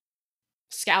 fool.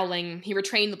 Scowling, he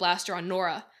retrained the blaster on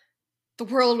Nora. The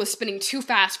world was spinning too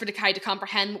fast for Dakai to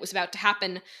comprehend what was about to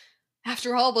happen.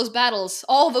 After all those battles,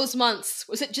 all those months,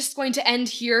 was it just going to end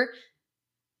here?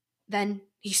 Then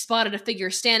he spotted a figure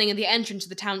standing in the entrance of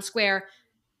the town square.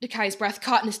 Dakai's breath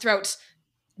caught in his throat.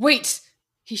 Wait!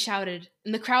 He shouted,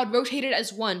 and the crowd rotated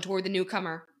as one toward the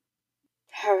newcomer.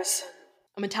 Harrison.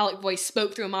 A metallic voice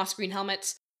spoke through a moss green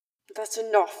helmet. That's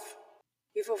enough.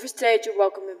 You've overstayed your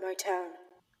welcome in my town.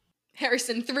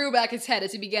 Harrison threw back his head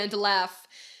as he began to laugh.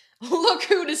 Look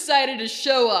who decided to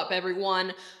show up,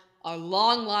 everyone. Our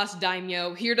long-lost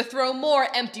daimyo, here to throw more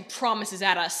empty promises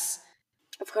at us.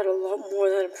 I've got a lot more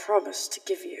than a promise to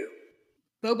give you.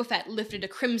 Boba Fett lifted a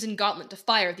crimson gauntlet to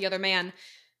fire at the other man.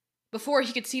 Before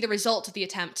he could see the result of the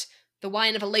attempt, the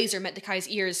whine of a laser met Dakai's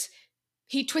ears.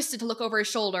 He twisted to look over his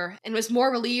shoulder, and was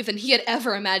more relieved than he had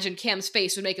ever imagined Cam's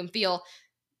face would make him feel.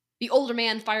 The older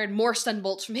man fired more stun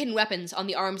bolts from hidden weapons on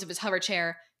the arms of his hover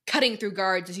chair, cutting through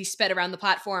guards as he sped around the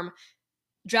platform.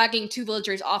 Dragging two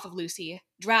villagers off of Lucy,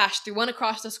 Drash threw one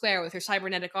across the square with her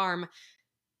cybernetic arm.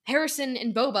 Harrison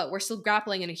and Boba were still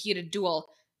grappling in a heated duel.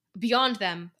 Beyond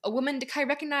them, a woman Dakai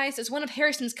recognized as one of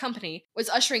Harrison's company was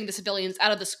ushering the civilians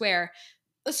out of the square.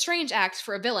 A strange act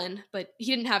for a villain, but he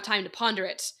didn't have time to ponder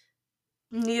it.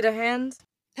 Need a hand?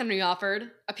 Henry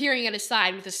offered, appearing at his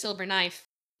side with a silver knife.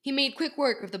 He made quick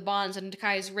work of the bonds on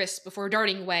Dakai's wrists before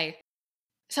darting away.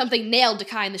 Something nailed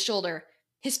Dakai in the shoulder.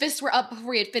 His fists were up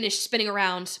before he had finished spinning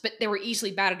around, but they were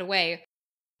easily batted away.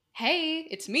 Hey,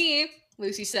 it's me,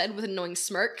 Lucy said with an annoying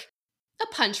smirk. A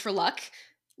punch for luck.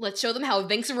 Let's show them how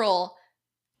Vinks roll.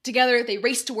 Together, they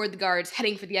raced toward the guards,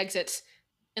 heading for the exit.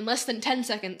 In less than 10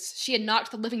 seconds, she had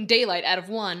knocked the living daylight out of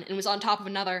one and was on top of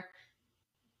another.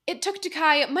 It took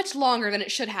Dakai much longer than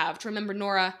it should have to remember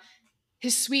Nora.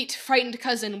 His sweet, frightened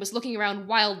cousin was looking around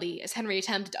wildly as Henry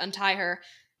attempted to untie her.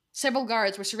 Several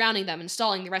guards were surrounding them and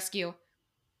stalling the rescue.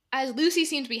 As Lucy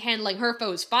seemed to be handling her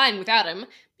foes fine without him,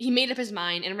 he made up his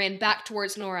mind and ran back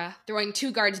towards Nora, throwing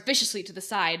two guards viciously to the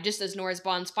side just as Nora's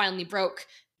bonds finally broke.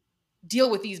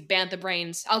 Deal with these bantha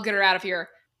brains. I'll get her out of here,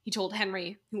 he told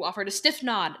Henry, who offered a stiff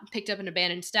nod and picked up an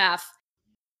abandoned staff.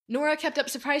 Nora kept up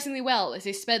surprisingly well as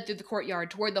they sped through the courtyard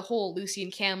toward the hole Lucy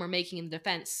and Cam were making in the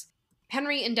defense.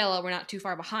 Henry and Della were not too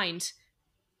far behind.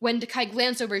 When Dakai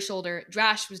glanced over his shoulder,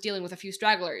 Drash was dealing with a few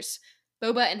stragglers.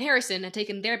 Boba and Harrison had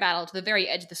taken their battle to the very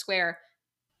edge of the square.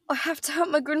 I have to help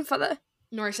my grandfather,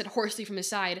 Nora said hoarsely from his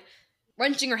side.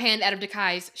 Wrenching her hand out of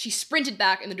Dakai's, she sprinted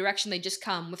back in the direction they'd just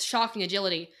come with shocking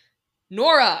agility.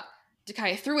 Nora!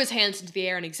 Dakai threw his hands into the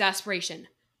air in exasperation.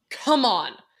 Come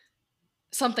on!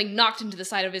 Something knocked into the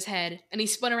side of his head, and he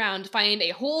spun around to find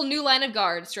a whole new line of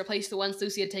guards to replace the ones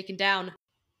Lucy had taken down.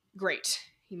 Great,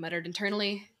 he muttered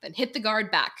internally, then hit the guard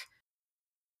back.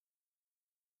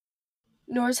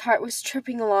 Nora's heart was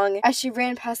tripping along as she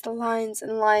ran past the lines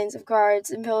and lines of guards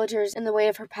and villagers in the way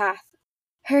of her path.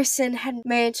 Harrison had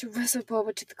managed to wrestle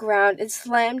Boba to the ground and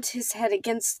slammed his head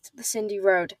against the sandy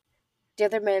road. The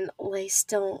other man lay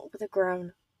still with a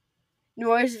groan.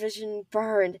 Nora's vision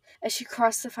burned as she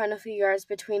crossed the final few yards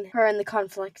between her and the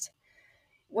conflict.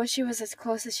 When she was as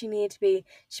close as she needed to be,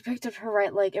 she picked up her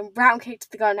right leg and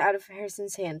round-kicked the gun out of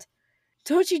Harrison's hand.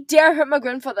 Don't you dare hurt my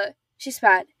grandfather, she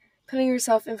spat, putting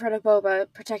herself in front of Boba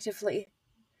protectively.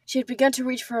 She had begun to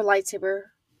reach for her lightsaber,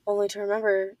 only to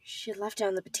remember she had left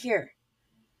down the batir.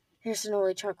 Harrison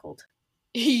only chuckled.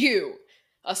 You,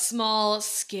 a small,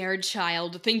 scared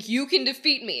child, think you can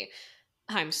defeat me?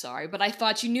 I'm sorry, but I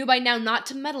thought you knew by now not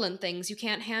to meddle in things you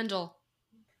can't handle.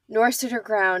 Nora stood her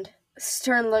ground, a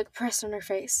stern look pressed on her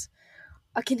face.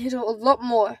 I can handle a lot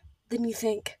more than you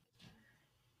think.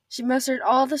 She mustered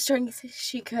all the strength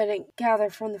she could gather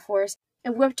from the force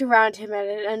and whipped around him at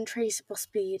an untraceable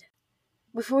speed.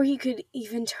 Before he could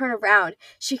even turn around,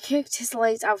 she kicked his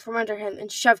legs out from under him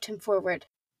and shoved him forward.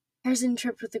 Harrison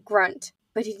tripped with a grunt,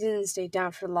 but he didn't stay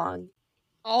down for long.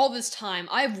 All this time,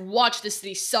 I've watched this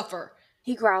city suffer,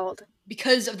 he growled.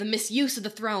 Because of the misuse of the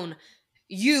throne.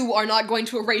 You are not going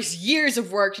to erase years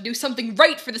of work to do something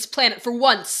right for this planet for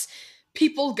once.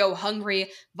 People go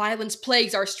hungry, violence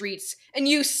plagues our streets, and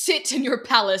you sit in your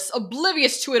palace,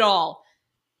 oblivious to it all.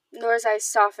 Nora's eyes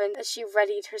softened as she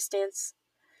readied her stance.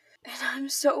 And I'm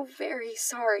so very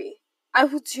sorry. I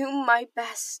will do my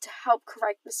best to help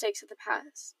correct mistakes of the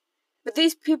past. But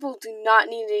these people do not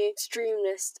need an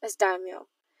extremist as daimyo.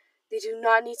 They do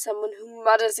not need someone who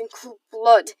mutters in cold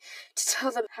blood to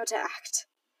tell them how to act.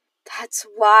 That's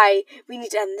why we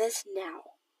need to end this now.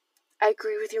 I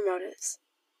agree with your motives,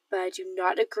 but I do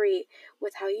not agree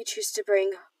with how you choose to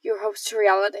bring your hopes to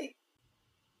reality.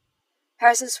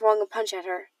 Harrison swung a punch at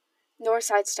her. Nora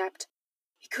sidestepped.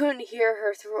 He couldn't hear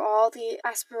her through all the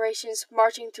aspirations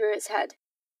marching through his head,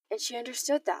 and she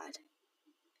understood that.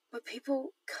 But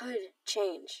people could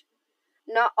change.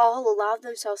 Not all allowed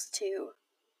themselves to,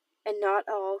 and not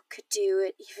all could do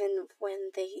it even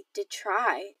when they did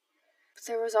try. But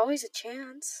there was always a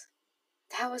chance.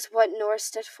 That was what Nora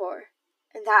stood for,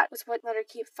 and that was what let her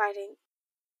keep fighting.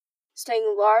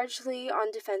 Staying largely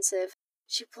on defensive,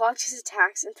 she blocked his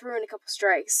attacks and threw in a couple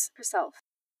strikes herself.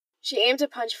 She aimed a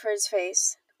punch for his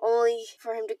face, only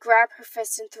for him to grab her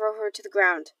fist and throw her to the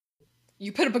ground.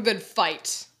 You put up a good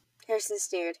fight. Harrison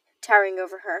sneered, towering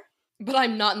over her. But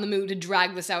I'm not in the mood to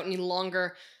drag this out any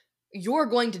longer. You're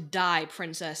going to die,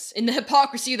 princess, in the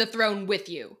hypocrisy of the throne with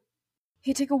you.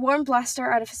 He took a warm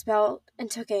blaster out of his belt and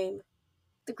took aim.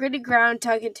 The gritty ground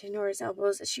dug into Nora's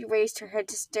elbows as she raised her head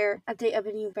to stare at the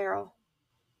ebony barrel.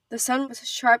 The sun was a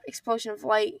sharp explosion of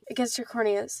light against her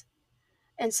corneas,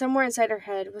 and somewhere inside her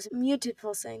head was a muted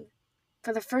pulsing.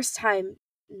 For the first time,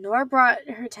 Nora brought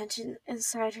her attention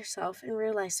inside herself and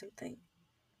realized something.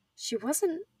 She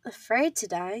wasn't afraid to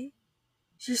die.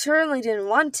 She certainly didn't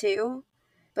want to,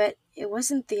 but it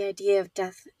wasn't the idea of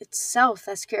death itself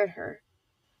that scared her.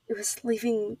 It was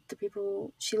leaving the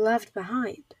people she loved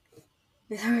behind.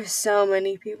 There were so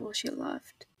many people she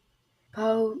loved.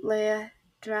 Poe, Leia,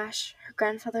 Drash, her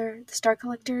grandfather, the Star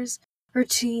Collectors, her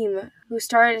team, who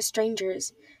started as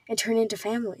strangers and turned into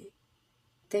family.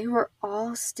 They were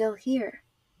all still here,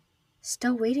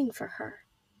 still waiting for her,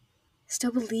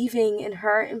 still believing in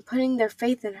her and putting their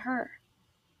faith in her.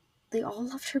 They all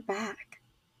loved her back.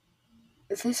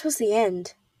 If this was the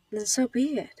end, then so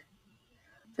be it.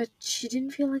 But she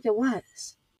didn't feel like it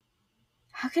was.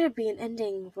 How could it be an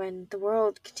ending when the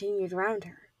world continued around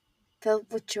her,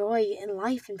 filled with joy and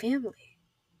life and family?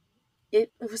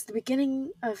 It was the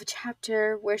beginning of a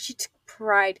chapter where she took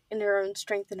pride in her own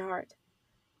strength and heart,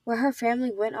 where her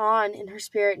family went on in her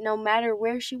spirit no matter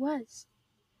where she was,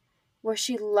 where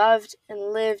she loved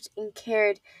and lived and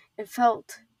cared and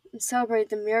felt and celebrated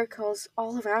the miracles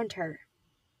all around her.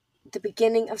 The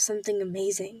beginning of something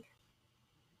amazing.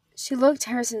 She looked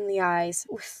Harrison in the eyes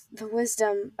with the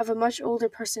wisdom of a much older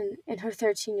person in her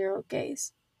 13-year-old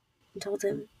gaze and told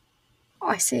him,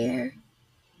 I see her,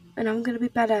 and I'm going to be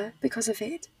better because of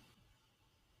it.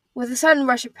 With a sudden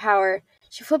rush of power,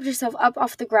 she flipped herself up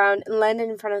off the ground and landed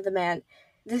in front of the man.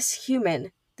 This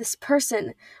human, this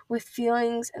person with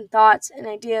feelings and thoughts and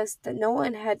ideas that no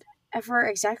one had ever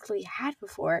exactly had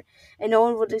before, and no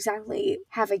one would exactly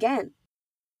have again.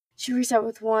 She reached out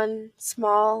with one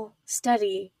small,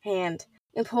 steady hand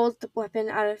and pulled the weapon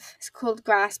out of his cold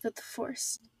grasp with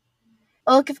force.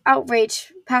 A look of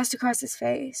outrage passed across his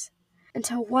face,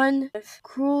 until one of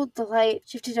cruel delight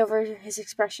shifted over his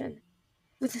expression.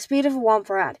 With the speed of a womp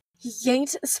rat, he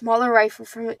yanked a smaller rifle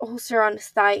from a holster on his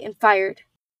thigh and fired.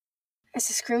 As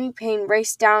the screaming pain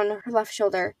raced down her left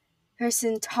shoulder,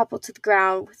 Harrison toppled to the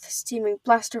ground with a steaming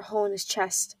blaster hole in his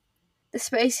chest. The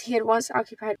space he had once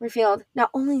occupied revealed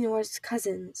not only Nora's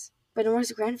cousins, but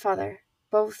Nora's grandfather,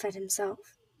 Boba Fett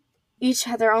himself. Each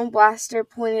had their own blaster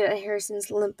pointed at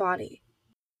Harrison's limp body.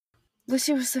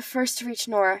 Lucy was the first to reach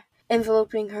Nora,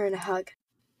 enveloping her in a hug.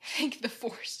 Thank the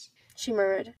Force, she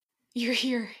murmured. You're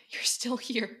here. You're still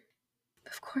here.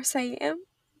 Of course I am,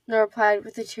 Nora replied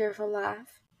with a tearful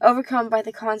laugh, overcome by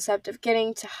the concept of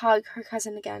getting to hug her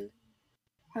cousin again.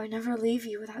 I would never leave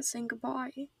you without saying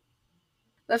goodbye.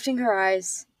 Lifting her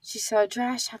eyes, she saw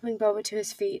Drash helping Boba to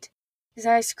his feet. His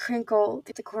eyes crinkled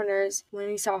at the corners when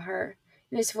he saw her,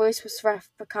 and his voice was rough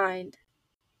but kind.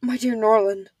 My dear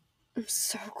Norlin, I'm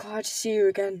so glad to see you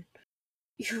again.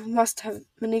 You must have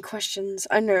many questions,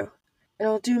 I know, and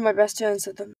I'll do my best to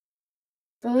answer them.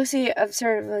 But Lucy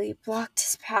absurdly blocked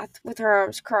his path with her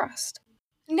arms crossed.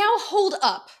 Now hold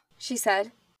up, she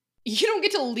said. You don't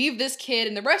get to leave this kid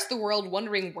and the rest of the world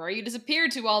wondering where you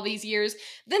disappeared to all these years,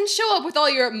 then show up with all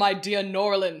your my dear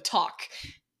Norlin talk.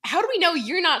 How do we know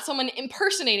you're not someone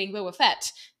impersonating Boba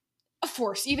Fett? Of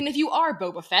course, even if you are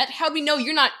Boba Fett, how'd we know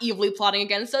you're not evilly plotting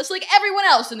against us like everyone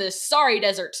else in this sorry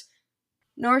desert?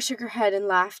 Nora shook her head and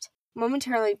laughed,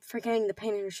 momentarily forgetting the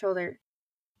pain in her shoulder.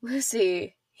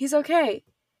 Lucy, he's okay.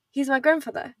 He's my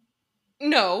grandfather.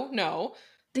 No.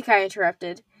 Dekai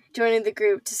interrupted, joining the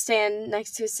group to stand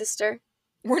next to his sister.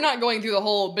 We're not going through the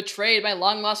whole betrayed by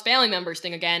long-lost family members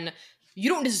thing again. You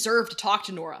don't deserve to talk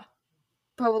to Nora.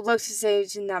 Boba looked his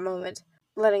age in that moment,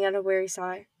 letting out a weary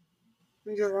sigh.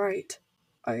 You're right.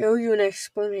 I owe you an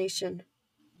explanation.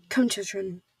 Come,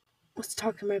 children. Let's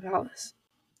talk in my palace.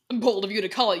 Bold of you to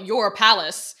call it your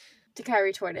palace. Dekai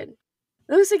retorted.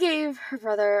 Lucy gave her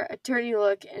brother a dirty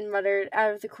look and muttered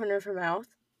out of the corner of her mouth.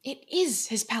 It is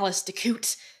his palace,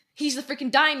 Dakut. He's the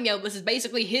freaking daimyo. This is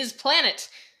basically his planet.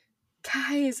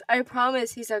 Guys, I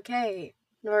promise he's okay,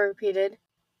 Nora repeated.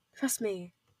 Trust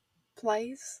me.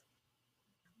 Please?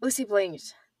 Lucy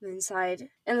blinked, then sighed,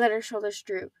 and let her shoulders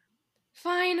droop.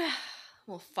 Fine.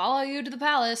 We'll follow you to the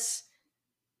palace.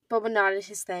 Boba nodded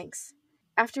his thanks.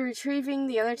 After retrieving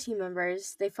the other team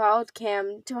members, they followed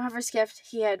Cam to a hoverskiff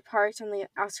he had parked on the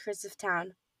outskirts of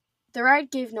town. The ride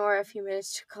gave Nora a few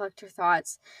minutes to collect her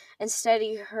thoughts and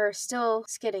steady her still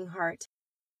skidding heart.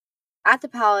 At the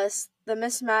palace, the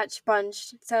mismatched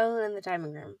bunch settled in the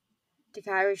dining room.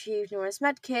 Dekai retrieved Nora's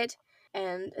med kit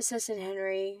and assisted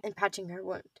Henry in patching her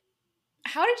wound.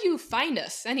 How did you find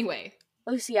us, anyway?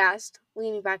 Lucy asked,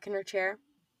 leaning back in her chair.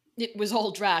 It was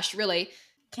all Drash, really.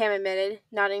 Cam admitted,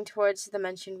 nodding towards the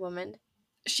mentioned woman.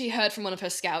 She heard from one of her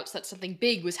scouts that something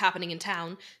big was happening in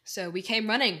town, so we came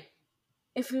running.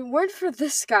 If it weren't for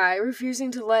this guy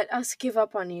refusing to let us give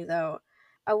up on you, though,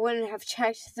 I wouldn't have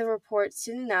checked the report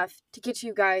soon enough to get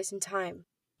you guys in time,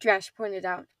 Drash pointed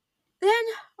out. Then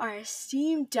our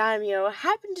esteemed daimyo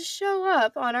happened to show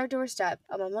up on our doorstep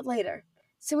a moment later,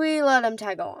 so we let him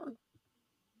tag along.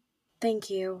 Thank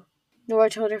you, Nora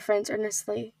told her friends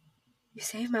earnestly. You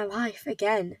saved my life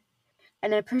again,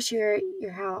 and I appreciate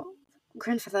your help,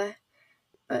 grandfather.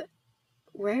 But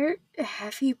where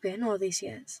have you been all these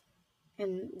years?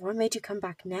 And what made you come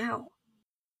back now?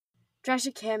 Drash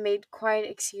and Cam made quiet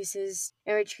excuses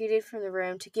and retreated from the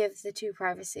room to give the two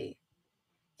privacy.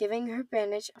 Giving her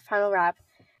bandage a final wrap,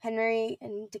 Henry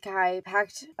and Dekai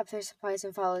packed up their supplies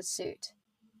and followed suit.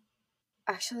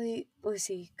 Actually,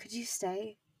 Lucy, could you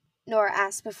stay? Nora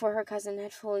asked before her cousin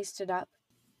had fully stood up.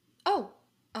 Oh,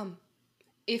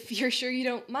 if you're sure you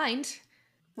don't mind.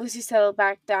 Lucy settled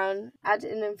back down at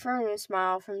an affirming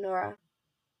smile from Nora.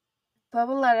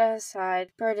 Boba let her aside,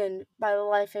 burdened by the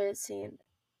life it had seen.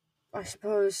 I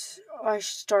suppose I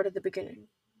should start at the beginning.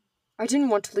 I didn't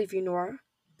want to leave you, Nora,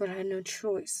 but I had no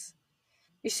choice.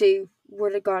 You see,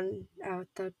 word had gotten out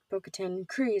that Bo-Katan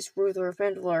Kryze, ruler of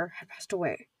Mandalore, had passed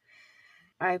away.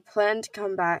 I planned to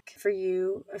come back for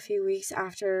you a few weeks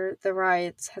after the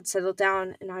riots had settled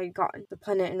down and I had gotten the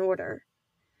planet in order.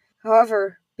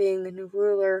 However, being the new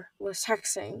ruler was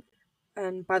taxing,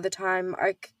 and by the time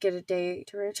I could get a day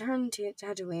to return to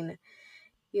Tatooine,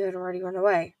 you had already run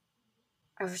away.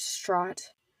 I was distraught,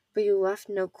 but you left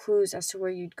no clues as to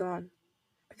where you'd gone.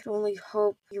 I could only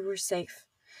hope you were safe.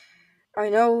 I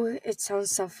know it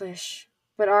sounds selfish,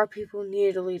 but our people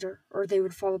needed a leader, or they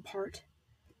would fall apart.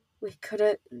 We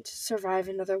couldn't survive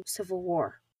another civil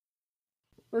war.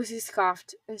 Lucy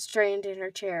scoffed and strained in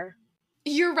her chair.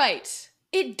 You're right.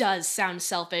 It does sound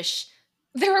selfish.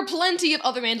 There are plenty of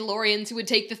other Mandalorians who would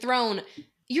take the throne.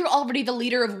 You're already the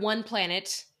leader of one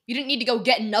planet. You didn't need to go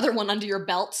get another one under your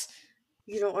belt.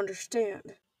 You don't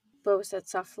understand, Bo said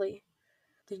softly.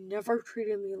 They never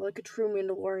treated me like a true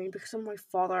Mandalorian because of my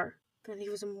father, but he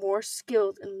was a more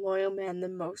skilled and loyal man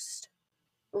than most.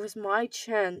 It was my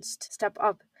chance to step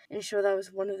up and show that I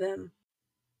was one of them.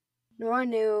 Nora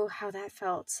knew how that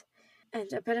felt,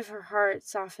 and a bit of her heart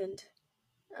softened.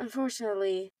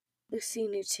 Unfortunately, Lucy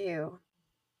knew too.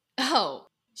 Oh.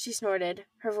 She snorted,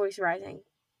 her voice rising.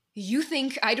 You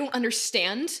think I don't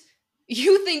understand?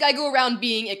 You think I go around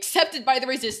being accepted by the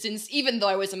Resistance even though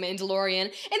I was a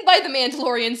Mandalorian, and by the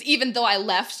Mandalorians even though I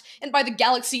left, and by the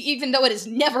galaxy even though it has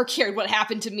never cared what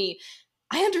happened to me.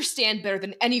 I understand better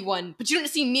than anyone, but you don't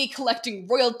see me collecting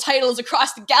royal titles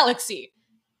across the galaxy.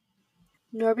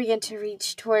 Nora began to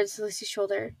reach towards Lucy's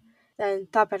shoulder, then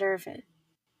thought better of it.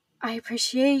 I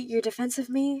appreciate your defense of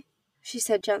me, she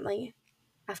said gently.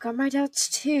 I've got my doubts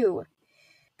too,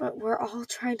 but we're all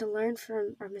trying to learn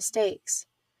from our mistakes.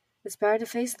 It's better to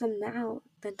face them now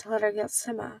than to let our guilt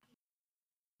simmer.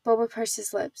 Boba pursed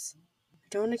his lips. I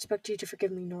don't expect you to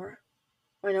forgive me, Nora.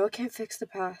 I know I can't fix the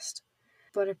past,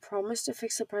 but I promise to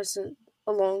fix the present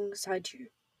alongside you,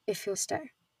 if you'll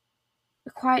stay.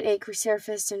 A quiet ache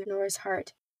resurfaced in Nora's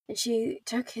heart, and she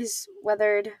took his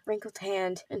weathered, wrinkled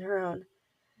hand in her own.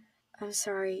 I'm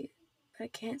sorry, but I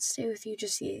can't stay with you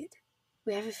just yet.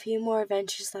 We have a few more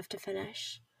adventures left to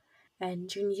finish,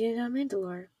 and you're needed on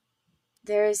Mandalore.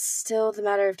 There is still the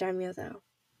matter of Daimyo, though.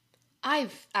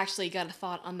 I've actually got a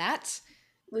thought on that.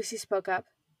 Lucy spoke up.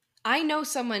 I know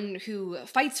someone who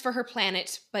fights for her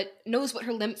planet, but knows what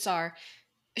her limits are.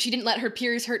 She didn't let her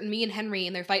peers hurt me and Henry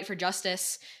in their fight for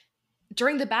justice.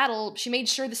 During the battle, she made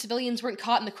sure the civilians weren't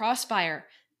caught in the crossfire.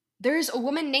 There's a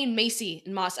woman named Macy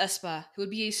in Mos Espa who would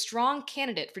be a strong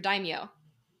candidate for Daimyo.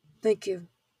 Thank you.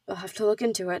 I'll have to look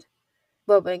into it,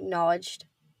 Boba acknowledged.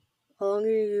 How long are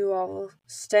you all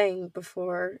staying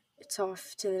before it's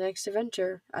off to the next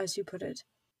adventure, as you put it?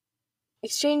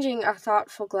 Exchanging a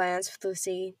thoughtful glance with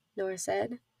Lucy, Nora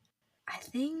said, I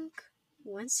think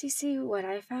once you see what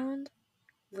I found,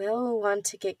 we'll want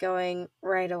to get going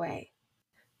right away.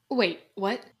 Wait,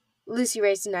 what? Lucy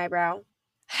raised an eyebrow.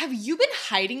 Have you been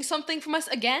hiding something from us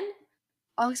again?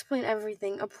 I'll explain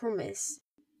everything, I promise.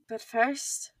 But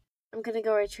first, I'm gonna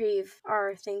go retrieve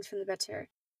our things from the better.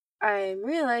 I'm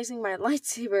realizing my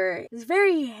lightsaber is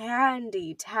very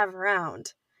handy to have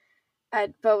around.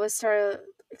 At Boba's startled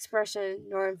expression,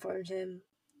 Nora informed him,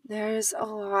 There's a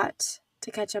lot to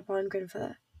catch up on,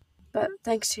 Grinfla. But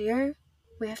thanks to you,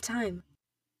 we have time.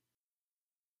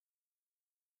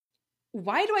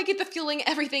 Why do I get the feeling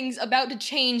everything's about to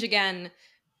change again?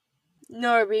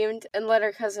 Nora beamed and led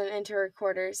her cousin into her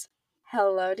quarters.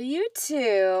 Hello to you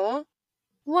too.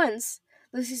 Once,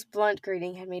 Lucy's blunt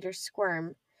greeting had made her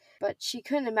squirm, but she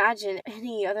couldn't imagine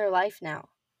any other life now.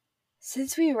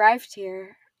 Since we arrived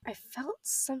here, I felt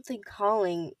something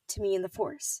calling to me in the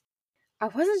Force. I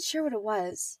wasn't sure what it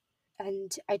was,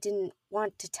 and I didn't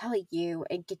want to tell you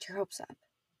and get your hopes up.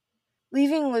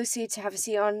 Leaving Lucy to have a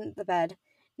seat on the bed,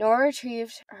 Nora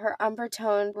retrieved her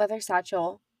umber-toned leather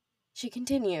satchel. She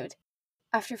continued,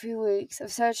 After a few weeks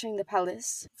of searching the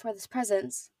palace for this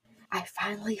presence, I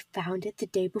finally found it the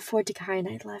day before Dekai and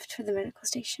I left for the medical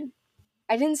station.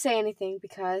 I didn't say anything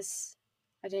because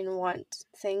I didn't want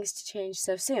things to change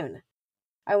so soon.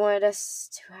 I wanted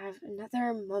us to have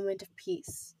another moment of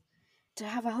peace, to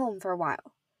have a home for a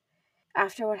while.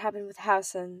 After what happened with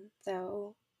Howson,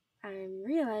 though, I'm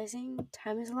realizing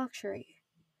time is a luxury.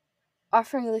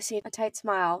 Offering Lucy a tight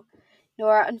smile,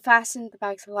 Nora unfastened the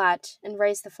bag's latch and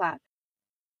raised the flap.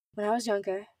 When I was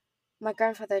younger, my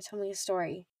grandfather told me a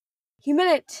story. He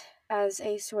meant it as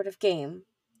a sort of game,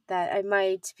 that I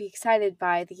might be excited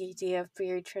by the idea of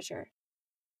buried treasure.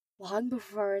 Long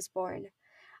before I was born,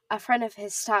 a friend of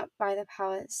his stopped by the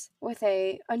palace with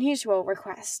an unusual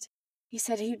request. He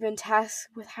said he'd been tasked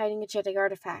with hiding a Jedi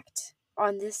artifact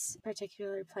on this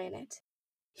particular planet.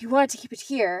 He wanted to keep it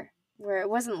here, where it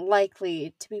wasn't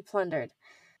likely to be plundered,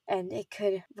 and it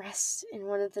could rest in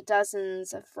one of the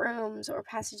dozens of rooms or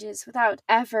passages without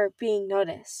ever being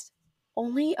noticed.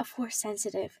 Only a Force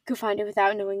sensitive could find it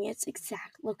without knowing its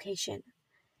exact location.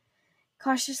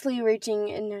 Cautiously reaching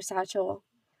in her satchel,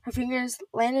 her fingers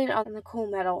landed on the cool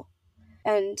metal,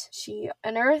 and she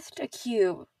unearthed a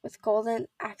cube with golden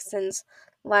accents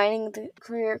lining the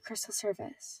clear crystal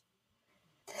surface.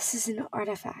 This is an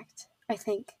artifact, I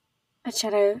think. A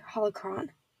Jedi holocron.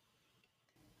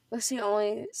 Lucy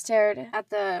only stared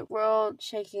at the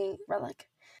world-shaking relic,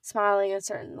 smiling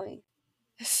uncertainly.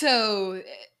 So,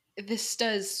 this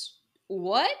does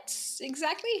what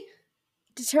exactly?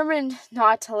 Determined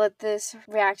not to let this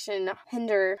reaction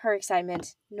hinder her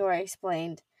excitement, Nora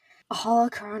explained. A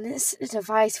holocron is a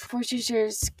device Force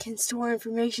users can store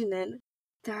information in.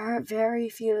 There are very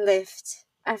few left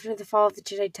after the fall of the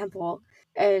Jedi Temple,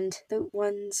 and the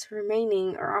ones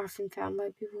remaining are often found by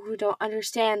people who don't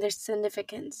understand their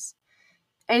significance.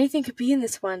 Anything could be in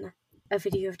this one. A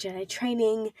video of Jedi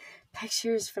training,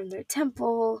 pictures from their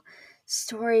temple,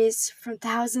 stories from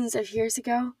thousands of years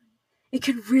ago. It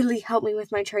could really help me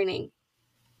with my training.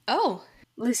 Oh.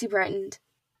 Lucy brightened.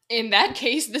 In that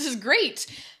case, this is great.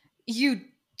 You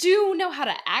do know how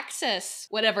to access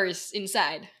whatever's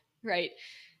inside, right?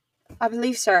 I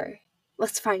believe so.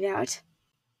 Let's find out.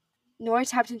 Nora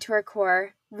tapped into her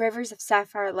core, rivers of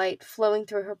sapphire light flowing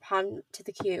through her palm to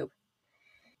the cube.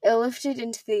 It lifted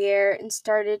into the air and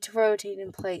started to rotate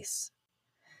in place.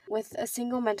 With a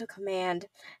single mental command,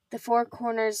 the four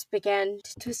corners began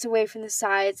to twist away from the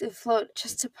sides and float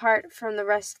just apart from the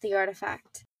rest of the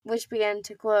artifact, which began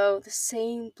to glow the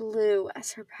same blue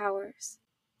as her powers.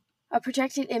 A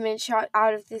projected image shot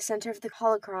out of the center of the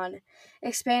holocron,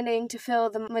 expanding to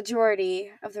fill the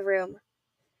majority of the room.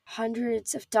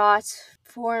 Hundreds of dots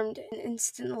formed an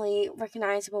instantly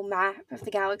recognizable map of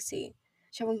the galaxy,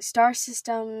 showing star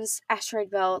systems, asteroid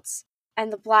belts,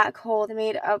 and the black hole that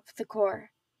made up the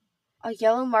core. A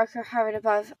yellow marker hovered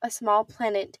above a small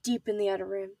planet deep in the outer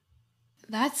rim.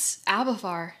 That's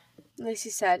Abathar. Lucy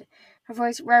said, her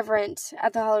voice reverent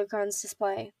at the holocron's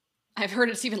display. I've heard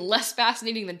it's even less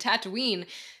fascinating than Tatooine.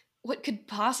 What could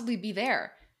possibly be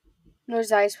there?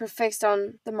 Nora's eyes were fixed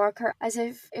on the marker as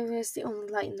if it was the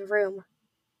only light in the room.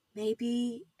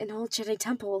 Maybe an old Jedi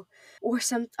temple, or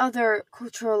some other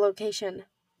cultural location.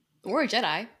 Or a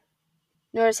Jedi.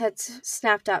 Nora's head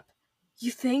snapped up.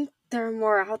 You think there are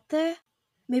more out there?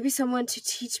 Maybe someone to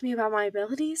teach me about my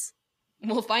abilities?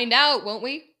 We'll find out, won't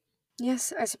we?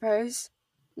 Yes, I suppose.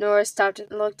 Nora stopped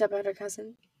and looked up at her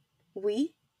cousin.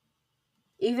 We?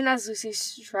 Even as Lucy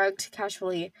shrugged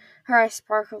casually, her eyes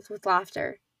sparkled with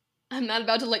laughter. I'm not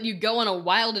about to let you go on a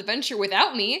wild adventure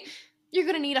without me. You're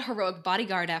gonna need a heroic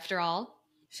bodyguard after all.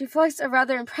 She flexed a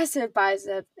rather impressive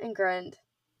bicep and grinned.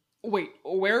 Wait,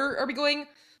 where are we going?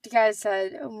 The guy's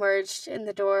head emerged in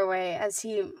the doorway as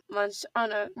he munched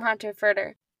on a Ronto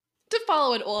fritter. To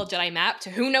follow an old Jedi map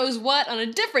to who knows what on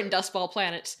a different Dustball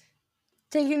planet.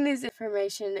 Taking this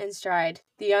information in stride,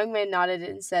 the young man nodded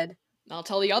and said, I'll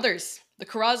tell the others. The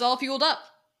Kara's all fueled up.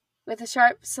 With a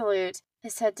sharp salute,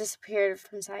 his head disappeared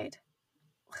from sight.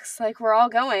 Looks like we're all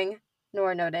going,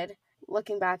 Nora noted,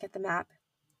 looking back at the map.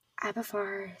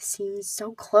 Abathar seemed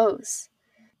so close,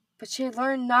 but she had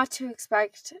learned not to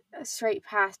expect a straight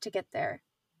path to get there.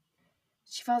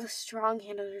 She felt a strong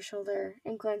hand on her shoulder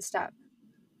and glanced up.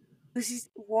 Lucy's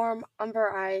warm umber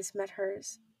eyes met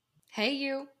hers. Hey,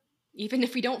 you. Even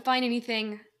if we don't find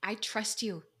anything, I trust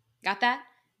you. Got that?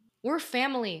 We're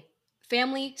family.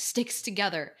 Family sticks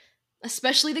together,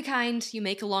 especially the kind you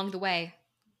make along the way.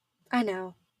 I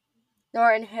know.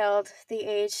 Nora inhaled the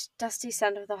aged, dusty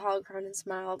scent of the holocron and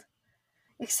smiled.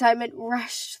 Excitement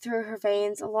rushed through her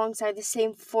veins alongside the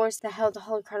same force that held the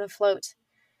holocron afloat.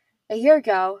 A year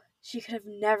ago, she could have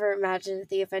never imagined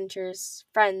the adventures,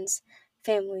 friends,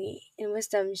 family, and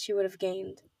wisdom she would have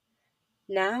gained.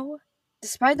 Now,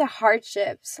 despite the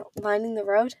hardships lining the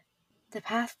road, the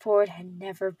path forward had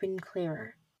never been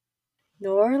clearer.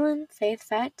 Norlin Faith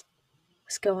Fett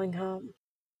was going home.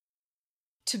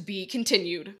 To be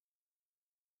continued.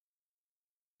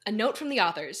 A note from the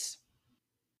authors.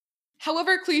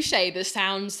 However cliche this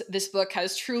sounds, this book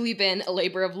has truly been a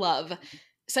labor of love.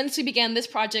 Since we began this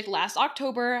project last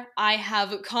October, I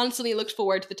have constantly looked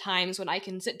forward to the times when I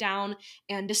can sit down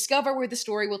and discover where the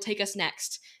story will take us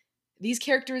next. These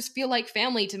characters feel like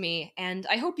family to me, and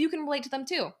I hope you can relate to them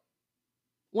too.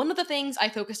 One of the things I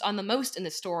focused on the most in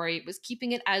this story was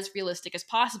keeping it as realistic as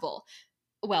possible.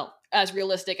 Well, as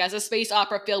realistic as a space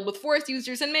opera filled with Force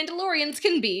users and Mandalorians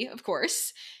can be, of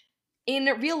course. In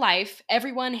real life,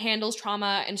 everyone handles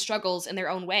trauma and struggles in their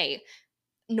own way.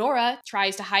 Nora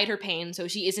tries to hide her pain so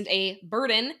she isn't a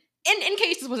burden. In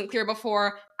case this wasn't clear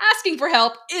before, asking for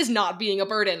help is not being a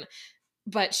burden.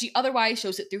 But she otherwise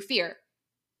shows it through fear.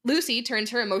 Lucy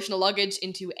turns her emotional luggage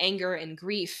into anger and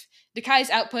grief. Dekai's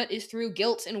output is through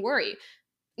guilt and worry.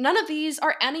 None of these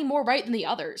are any more right than the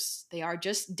others. They are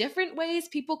just different ways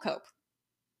people cope.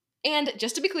 And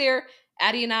just to be clear,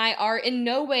 Addie and I are in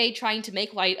no way trying to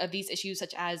make light of these issues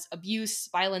such as abuse,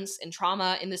 violence, and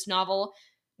trauma in this novel.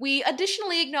 We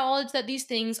additionally acknowledge that these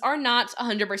things are not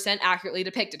 100% accurately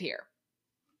depicted here.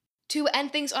 To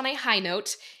end things on a high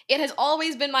note, it has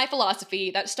always been my philosophy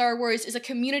that Star Wars is a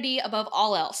community above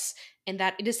all else, and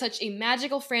that it is such a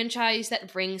magical franchise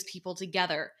that brings people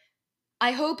together.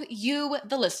 I hope you,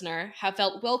 the listener, have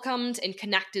felt welcomed and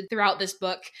connected throughout this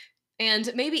book, and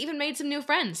maybe even made some new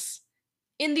friends.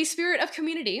 In the spirit of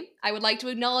community, I would like to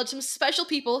acknowledge some special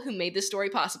people who made this story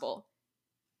possible.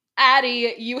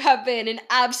 Addie, you have been an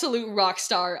absolute rock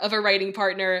star of a writing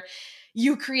partner.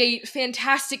 You create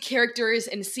fantastic characters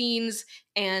and scenes,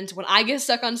 and when I get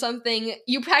stuck on something,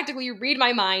 you practically read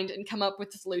my mind and come up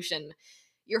with the solution.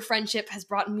 Your friendship has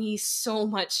brought me so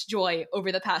much joy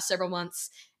over the past several months,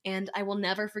 and I will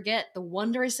never forget the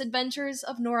wondrous adventures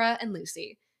of Nora and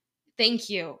Lucy. Thank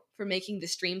you for making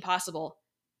this dream possible.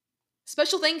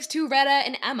 Special thanks to Retta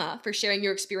and Emma for sharing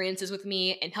your experiences with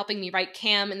me and helping me write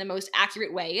Cam in the most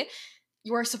accurate way.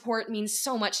 Your support means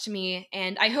so much to me,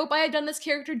 and I hope I have done this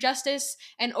character justice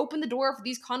and opened the door for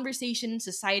these conversations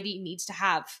society needs to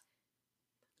have.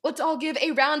 Let's all give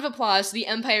a round of applause to the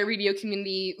Empire Radio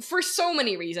community for so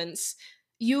many reasons.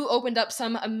 You opened up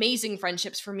some amazing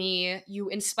friendships for me. You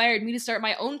inspired me to start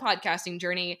my own podcasting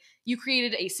journey. You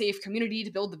created a safe community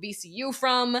to build the VCU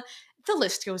from. The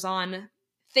list goes on.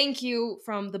 Thank you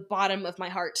from the bottom of my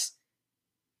heart.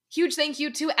 Huge thank you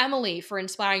to Emily for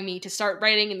inspiring me to start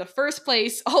writing in the first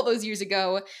place all those years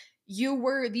ago. You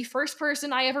were the first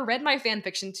person I ever read my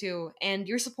fanfiction to, and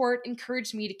your support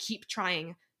encouraged me to keep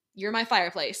trying. You're my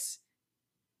fireplace.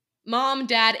 Mom,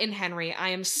 Dad, and Henry, I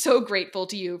am so grateful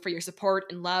to you for your support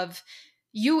and love.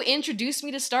 You introduced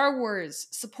me to Star Wars,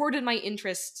 supported my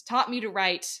interests, taught me to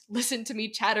write, listened to me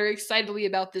chatter excitedly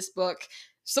about this book,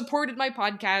 supported my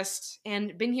podcast,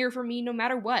 and been here for me no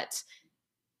matter what.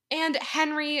 And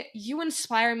Henry, you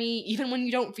inspire me even when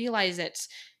you don't realize it.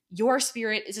 Your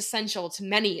spirit is essential to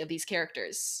many of these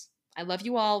characters. I love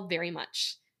you all very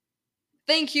much.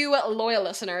 Thank you, loyal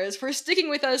listeners, for sticking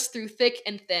with us through thick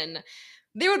and thin.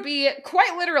 There would be,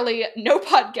 quite literally, no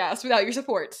podcast without your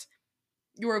support.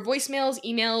 Your voicemails,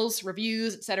 emails,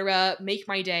 reviews, etc. make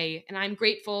my day, and I'm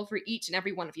grateful for each and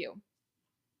every one of you.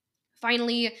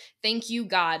 Finally, thank you,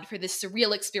 God, for this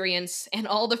surreal experience and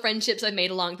all the friendships I've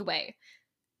made along the way.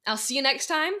 I'll see you next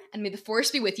time, and may the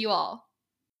Force be with you all.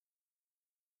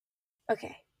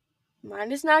 Okay,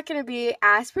 mine is not going to be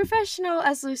as professional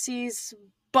as Lucy's,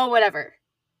 but whatever.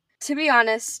 To be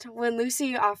honest, when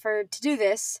Lucy offered to do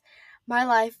this, my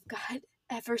life got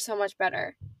ever so much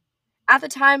better. At the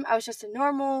time, I was just a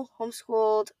normal,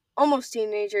 homeschooled, almost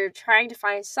teenager trying to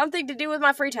find something to do with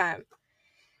my free time.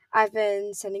 I've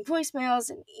been sending voicemails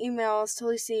and emails to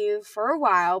Lucy for a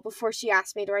while before she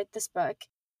asked me to write this book,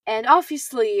 and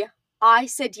obviously, I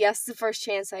said yes the first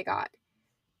chance I got.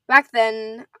 Back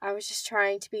then, I was just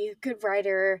trying to be a good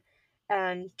writer,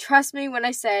 and trust me when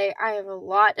I say I have a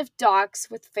lot of docs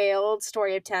with failed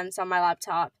story attempts on my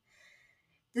laptop.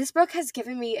 This book has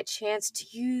given me a chance to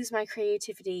use my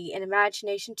creativity and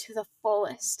imagination to the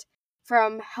fullest.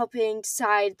 From helping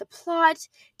decide the plot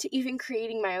to even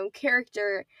creating my own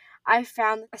character, I've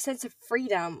found a sense of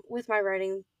freedom with my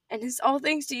writing, and it's all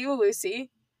thanks to you, Lucy.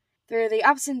 Through the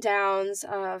ups and downs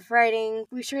of writing,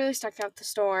 we surely stuck out the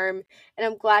storm, and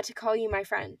I'm glad to call you my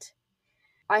friend.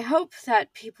 I hope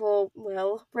that people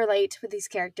will relate with these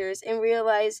characters and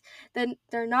realize that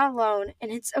they're not alone and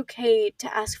it's okay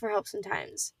to ask for help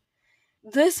sometimes.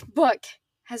 This book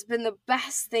has been the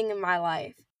best thing in my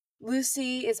life.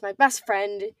 Lucy is my best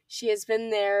friend. She has been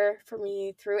there for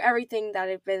me through everything that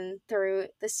I've been through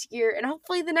this year and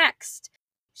hopefully the next.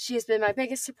 She has been my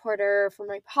biggest supporter for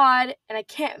my pod, and I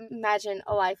can't imagine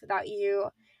a life without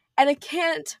you. And I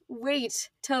can't wait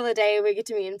till the day we get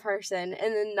to meet in person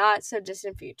in the not so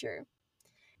distant future.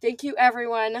 Thank you,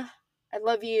 everyone. I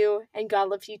love you, and God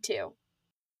loves you too.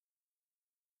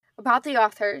 About the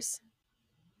authors.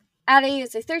 Addie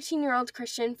is a 13-year-old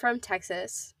Christian from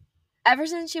Texas. Ever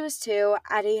since she was 2,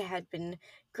 Addie had been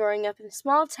growing up in a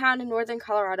small town in northern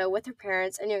Colorado with her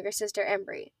parents and younger sister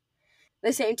Embry,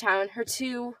 the same town her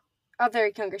 2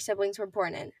 other younger siblings were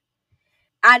born in.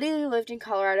 Addie lived in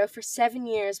Colorado for 7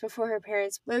 years before her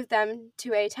parents moved them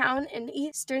to a town in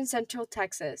eastern central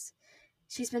Texas.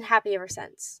 She's been happy ever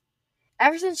since.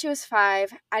 Ever since she was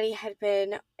 5, Addie had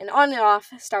been an on and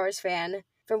off Star Wars fan,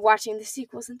 from watching the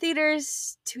sequels in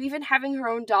theaters to even having her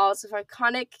own dolls of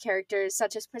iconic characters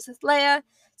such as Princess Leia,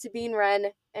 Sabine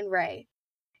Wren, and Rey.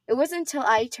 It wasn't until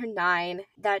Addie turned 9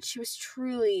 that she was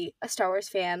truly a Star Wars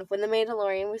fan when The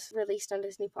Mandalorian was released on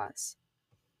Disney+.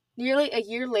 Nearly a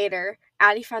year later,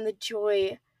 Addie found the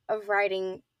joy of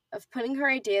writing, of putting her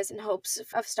ideas and hopes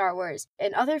of Star Wars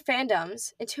and other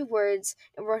fandoms into words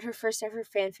and wrote her first ever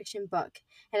fanfiction book,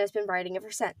 and has been writing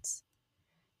ever since.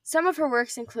 Some of her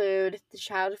works include The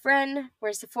Child of Ren,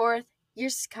 Where's the Fourth,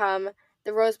 Years to Come,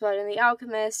 The Roseblood and the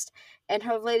Alchemist, and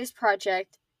her latest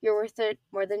project, You're Worth It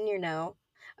More Than You Know,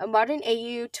 a modern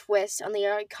AU twist on the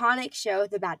iconic show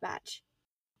The Bad Batch.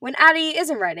 When Addie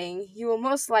isn't writing, you will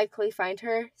most likely find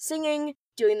her singing,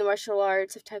 doing the martial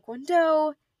arts of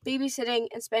Taekwondo, babysitting,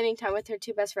 and spending time with her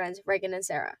 2 best friends, Reagan and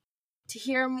Sarah. To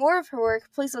hear more of her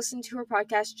work, please listen to her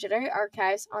podcast, Jedi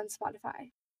Archives, on Spotify.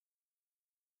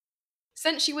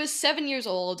 Since she was 7 years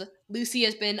old, Lucy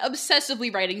has been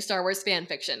obsessively writing Star Wars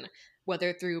fanfiction,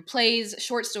 whether through plays,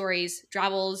 short stories,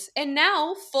 drabbles, and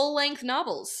now full-length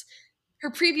novels. Her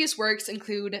previous works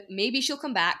include Maybe She'll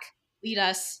Come Back, Lead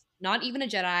Us, Not Even a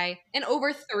Jedi, and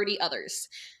over 30 others.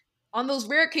 On those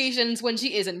rare occasions when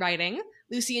she isn't writing,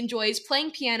 Lucy enjoys playing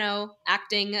piano,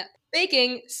 acting,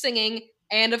 baking, singing,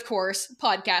 and of course,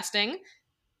 podcasting.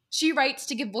 She writes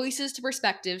to give voices to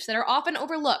perspectives that are often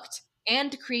overlooked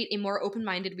and to create a more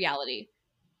open-minded reality.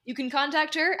 You can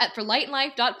contact her at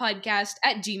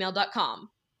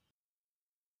forlightandlife.podcast@gmail.com.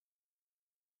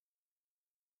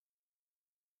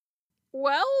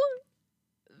 Well,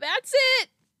 that's it!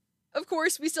 Of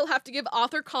course, we still have to give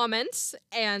author comments,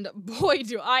 and boy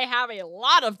do I have a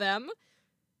lot of them!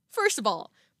 First of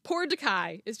all, poor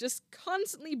Dakai is just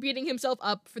constantly beating himself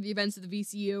up for the events of the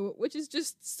VCU, which is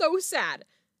just so sad.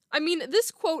 I mean, this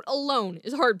quote alone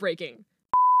is heartbreaking.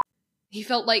 He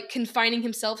felt like confining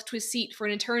himself to his seat for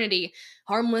an eternity,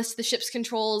 harmless to the ship's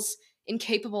controls,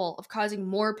 incapable of causing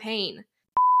more pain.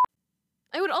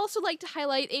 I would also like to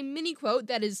highlight a mini quote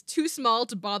that is too small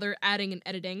to bother adding and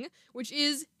editing, which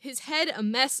is, "His head a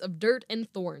mess of dirt and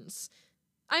thorns."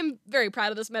 I'm very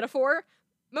proud of this metaphor.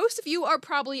 Most of you are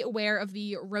probably aware of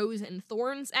the rose and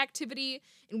thorns activity,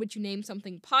 in which you name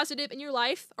something positive in your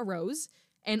life, a rose,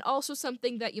 and also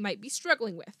something that you might be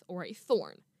struggling with, or a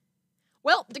thorn.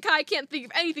 Well, Dakai can't think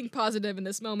of anything positive in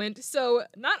this moment, so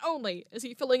not only is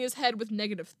he filling his head with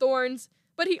negative thorns,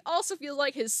 but he also feels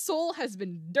like his soul has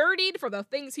been dirtied for the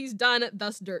things he's done,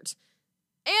 thus dirt.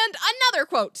 And another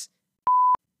quote!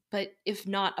 But if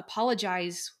not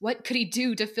apologize, what could he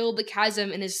do to fill the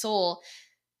chasm in his soul?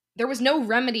 There was no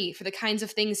remedy for the kinds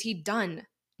of things he'd done.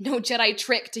 No Jedi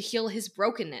trick to heal his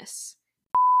brokenness.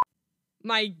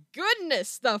 My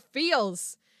goodness, the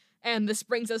feels! And this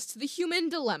brings us to the human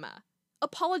dilemma.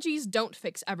 Apologies don't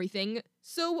fix everything,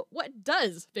 so what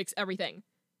does fix everything?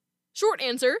 Short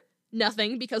answer,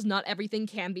 nothing, because not everything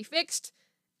can be fixed.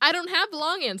 I don't have the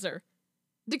long answer.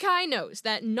 Dakai knows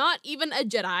that not even a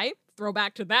Jedi,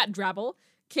 throwback to that drabble,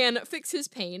 can fix his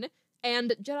pain,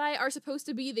 and Jedi are supposed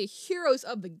to be the heroes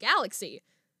of the galaxy.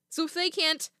 So if they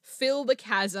can't fill the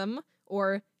chasm,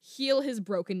 or heal his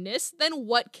brokenness, then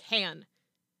what can?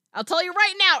 I'll tell you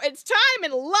right now, it's time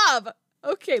and love!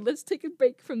 Okay, let's take a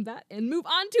break from that and move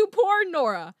on to poor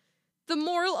Nora. The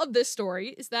moral of this story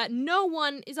is that no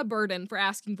one is a burden for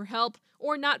asking for help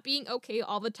or not being okay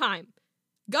all the time.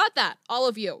 Got that, all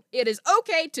of you. It is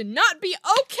okay to not be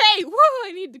okay! Woo,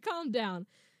 I need to calm down.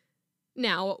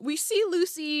 Now, we see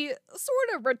Lucy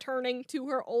sort of returning to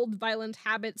her old violent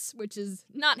habits, which is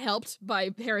not helped by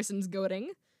Harrison's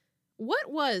goading.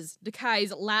 What was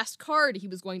Dakai's last card he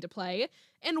was going to play,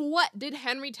 and what did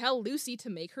Henry tell Lucy to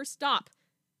make her stop?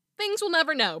 Things we'll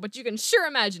never know, but you can sure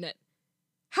imagine it.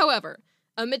 However,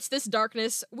 amidst this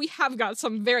darkness, we have got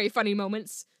some very funny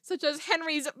moments, such as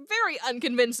Henry's very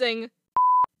unconvincing,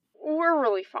 "We're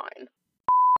really fine."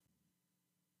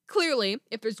 Clearly,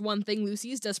 if there's one thing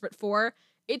Lucy is desperate for,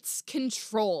 it's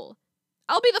control.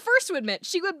 I'll be the first to admit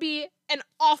she would be an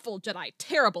awful Jedi,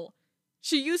 terrible.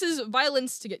 She uses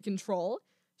violence to get control.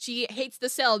 She hates the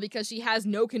cell because she has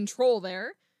no control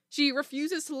there. She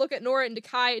refuses to look at Nora and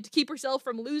Dakai to keep herself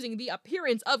from losing the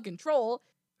appearance of control.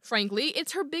 Frankly,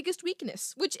 it's her biggest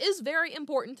weakness, which is very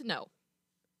important to know.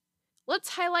 Let's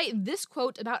highlight this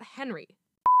quote about Henry.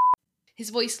 His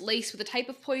voice laced with a type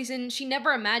of poison she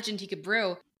never imagined he could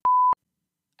brew.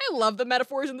 I love the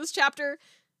metaphors in this chapter,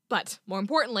 but more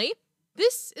importantly,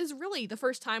 this is really the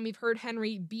first time we've heard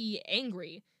Henry be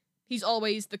angry. He's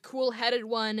always the cool-headed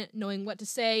one, knowing what to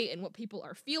say and what people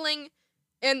are feeling,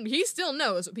 and he still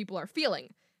knows what people are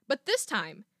feeling. But this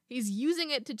time, he's using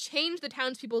it to change the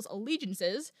townspeople's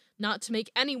allegiances, not to make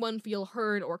anyone feel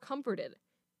heard or comforted.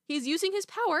 He's using his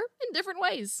power in different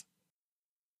ways.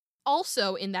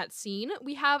 Also in that scene,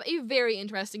 we have a very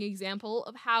interesting example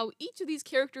of how each of these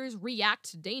characters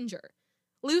react to danger.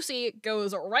 Lucy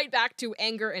goes right back to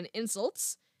anger and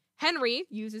insults. Henry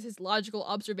uses his logical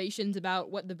observations about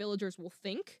what the villagers will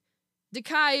think.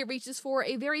 Dakai reaches for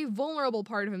a very vulnerable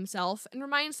part of himself and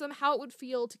reminds them how it would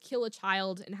feel to kill a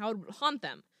child and how it would haunt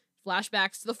them.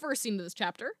 Flashbacks to the first scene of this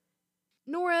chapter.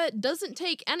 Nora doesn't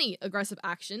take any aggressive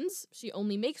actions. She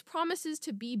only makes promises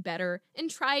to be better and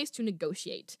tries to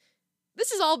negotiate.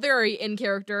 This is all very in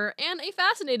character and a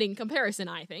fascinating comparison,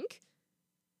 I think.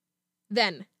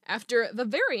 Then, after the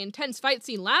very intense fight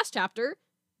scene last chapter,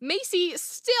 Macy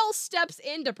still steps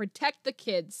in to protect the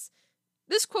kids.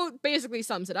 This quote basically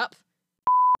sums it up.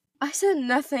 I said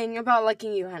nothing about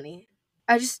liking you, honey.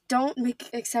 I just don't make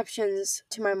exceptions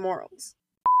to my morals.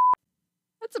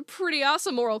 That's a pretty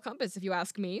awesome moral compass, if you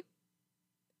ask me.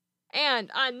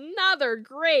 And another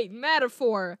great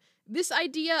metaphor. This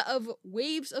idea of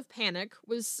waves of panic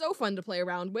was so fun to play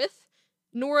around with.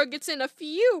 Nora gets in a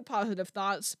few positive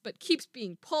thoughts, but keeps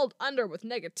being pulled under with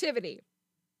negativity.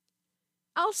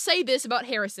 I'll say this about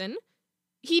Harrison.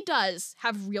 He does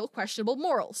have real questionable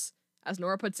morals. As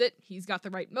Nora puts it, he's got the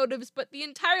right motives, but the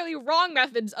entirely wrong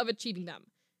methods of achieving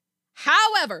them.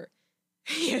 However,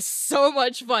 he is so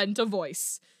much fun to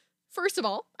voice. First of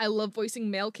all, I love voicing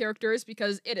male characters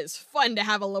because it is fun to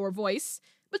have a lower voice.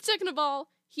 But second of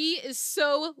all, he is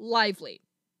so lively.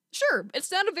 Sure,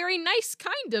 it's not a very nice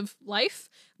kind of life,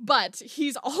 but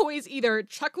he's always either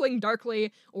chuckling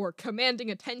darkly, or commanding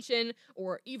attention,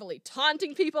 or evilly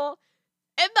taunting people,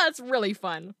 and that's really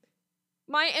fun.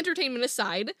 My entertainment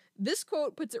aside, this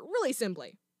quote puts it really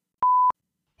simply.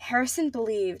 Harrison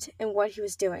believed in what he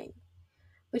was doing,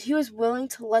 but he was willing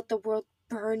to let the world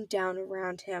burn down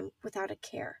around him without a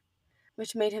care,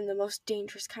 which made him the most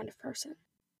dangerous kind of person.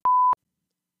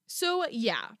 So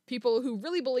yeah, people who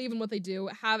really believe in what they do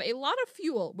have a lot of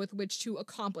fuel with which to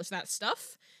accomplish that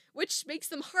stuff, which makes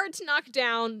them hard to knock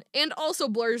down and also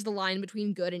blurs the line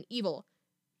between good and evil.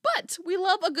 But we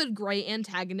love a good gray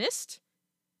antagonist.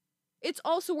 It's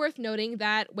also worth noting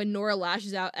that when Nora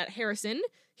lashes out at Harrison,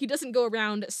 he doesn't go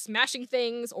around smashing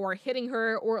things or hitting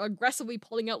her or aggressively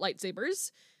pulling out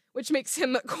lightsabers, which makes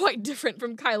him quite different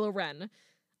from Kylo Ren.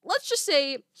 Let's just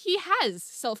say he has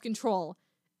self-control,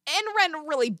 and Ren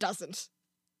really doesn't.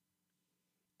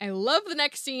 I love the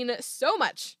next scene so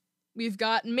much. We've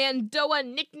got Mandoa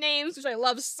nicknames, which I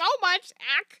love so much,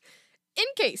 In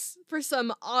case, for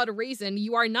some odd reason,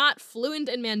 you are not fluent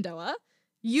in Mandoa,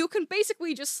 you can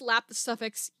basically just slap the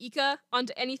suffix "ika"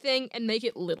 onto anything and make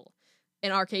it little.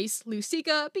 In our case,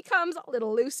 Lusika becomes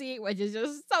Little Lucy, which is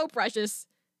just so precious.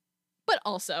 But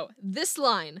also, this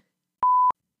line.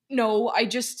 No, I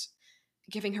just...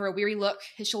 Giving her a weary look,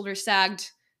 his shoulders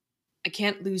sagged. I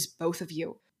can't lose both of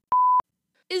you.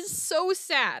 Is so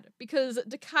sad, because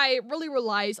Dakai really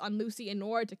relies on Lucy and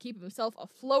Nora to keep himself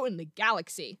afloat in the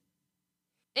galaxy.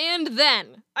 And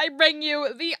then, I bring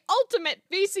you the ultimate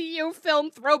VCU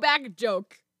film throwback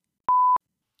joke.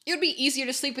 It would be easier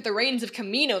to sleep with the reins of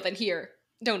Camino than here.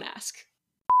 Don't ask.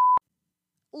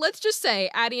 Let's just say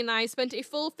Addie and I spent a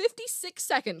full 56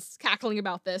 seconds cackling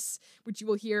about this, which you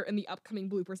will hear in the upcoming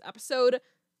bloopers episode.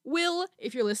 Will,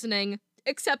 if you're listening,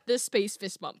 accept this space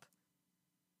fist bump.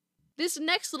 This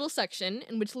next little section,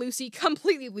 in which Lucy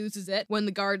completely loses it when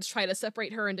the guards try to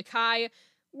separate her and Dakai,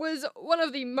 was one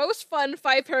of the most fun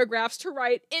 5 paragraphs to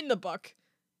write in the book.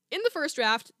 In the first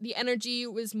draft, the energy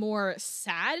was more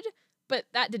sad, but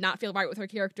that did not feel right with her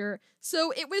character,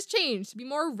 so it was changed to be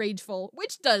more rageful,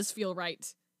 which does feel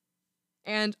right.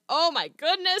 And oh my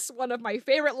goodness, one of my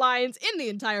favorite lines in the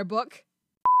entire book.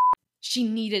 She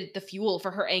needed the fuel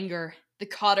for her anger, the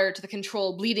Cotter to the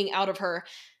control bleeding out of her.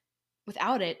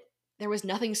 Without it, there was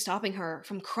nothing stopping her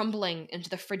from crumbling into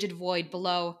the frigid void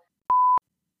below.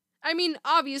 I mean,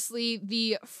 obviously,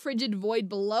 the frigid void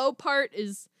below part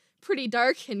is pretty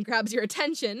dark and grabs your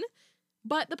attention,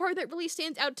 but the part that really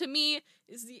stands out to me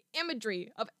is the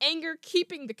imagery of anger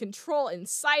keeping the control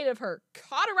inside of her,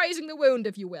 cauterizing the wound,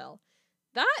 if you will.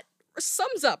 That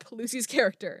sums up Lucy's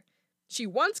character. She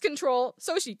wants control,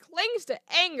 so she clings to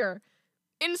anger.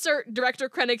 Insert Director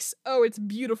Krennic's "oh, it's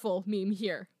beautiful" meme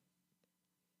here.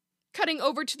 Cutting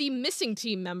over to the missing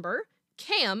team member,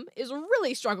 Cam is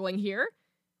really struggling here.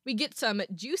 We get some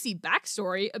juicy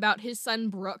backstory about his son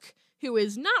Brooke, who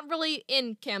is not really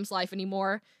in Cam's life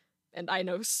anymore, and I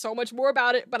know so much more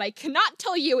about it, but I cannot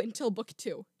tell you until book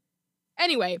 2.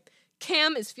 Anyway,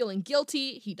 Cam is feeling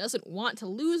guilty, he doesn't want to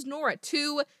lose Nora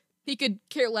too, he could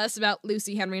care less about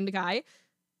Lucy, Henry, and Dakai.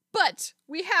 But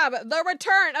we have the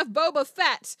return of Boba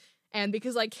Fett, and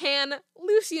because I can,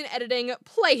 Lucy in editing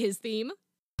play his theme.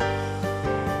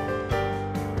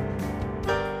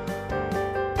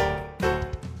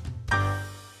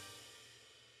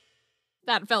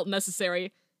 That felt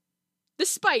necessary.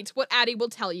 Despite what Addie will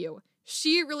tell you,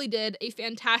 she really did a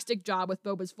fantastic job with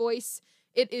Boba's voice.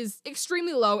 It is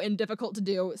extremely low and difficult to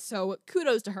do, so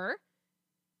kudos to her.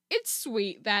 It's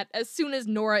sweet that as soon as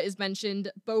Nora is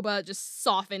mentioned, Boba just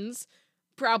softens,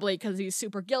 probably because he's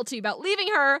super guilty about leaving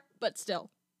her, but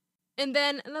still. And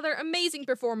then another amazing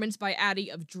performance by Addie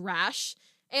of Drash,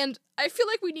 and I feel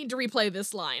like we need to replay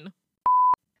this line.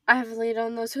 I've laid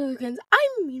on those hooligans, I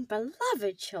mean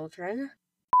beloved children.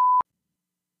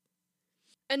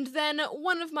 And then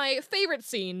one of my favorite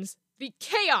scenes, the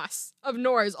chaos of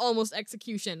Nora's almost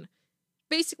execution.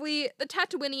 Basically, the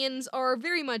Tatooinians are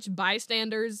very much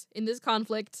bystanders in this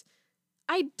conflict.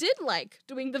 I did like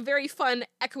doing the very fun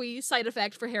echoey side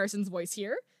effect for Harrison's voice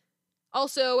here.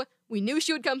 Also, we knew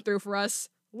she would come through for us.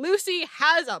 Lucy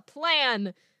has a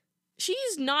plan!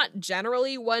 She's not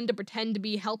generally one to pretend to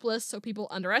be helpless so people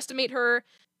underestimate her.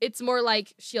 It's more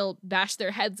like she'll bash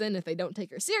their heads in if they don't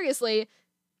take her seriously.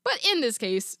 But in this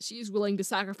case, she's willing to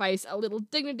sacrifice a little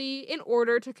dignity in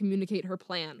order to communicate her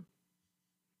plan.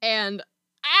 And,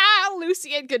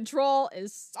 Lucy in control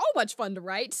is so much fun to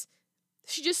write.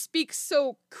 She just speaks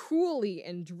so coolly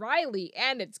and dryly,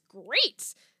 and it's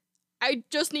great! I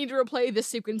just need to replay this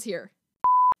sequence here.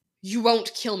 You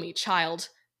won't kill me, child.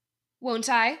 Won't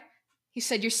I? You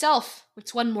said yourself,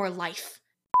 it's one more life.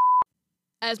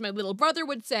 As my little brother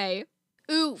would say,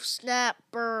 ooh, snap,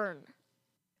 burn.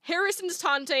 Harrison's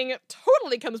taunting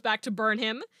totally comes back to burn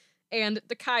him, and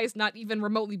Dakai's not even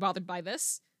remotely bothered by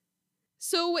this.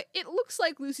 So it looks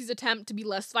like Lucy's attempt to be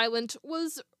less violent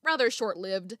was rather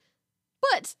short-lived.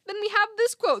 But then we have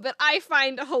this quote that I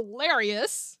find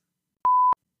hilarious.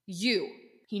 You,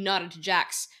 he nodded to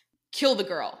Jax, kill the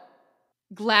girl.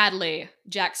 Gladly,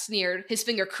 Jack sneered, his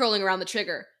finger curling around the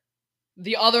trigger.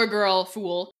 The other girl,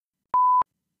 fool.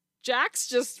 Jax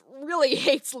just really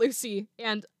hates Lucy,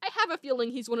 and I have a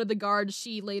feeling he's one of the guards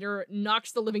she later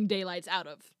knocks the living daylights out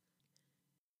of.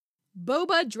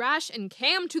 Boba, Drash, and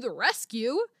Cam to the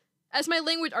rescue! As my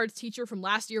language arts teacher from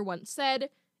last year once said,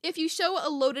 if you show a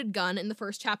loaded gun in the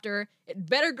first chapter, it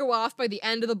better go off by the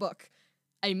end of the book.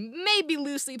 I may be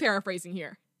loosely paraphrasing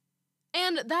here.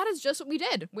 And that is just what we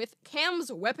did with Cam's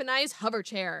weaponized hover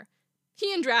chair.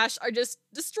 He and Drash are just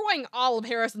destroying all of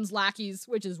Harrison's lackeys,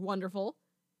 which is wonderful.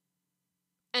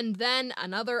 And then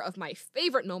another of my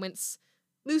favorite moments.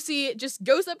 Lucy just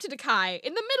goes up to Dakai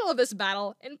in the middle of this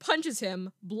battle and punches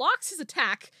him, blocks his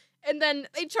attack, and then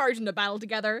they charge into battle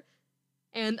together.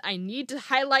 And I need to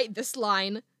highlight this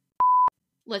line.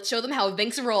 Let's show them how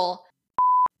Vinks roll.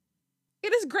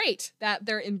 It is great that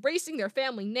they're embracing their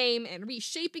family name and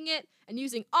reshaping it and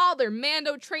using all their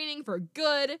Mando training for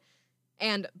good.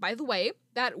 And by the way,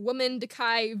 that woman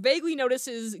Dakai vaguely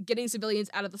notices getting civilians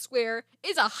out of the square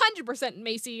is 100%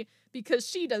 Macy because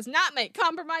she does not make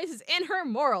compromises in her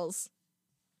morals.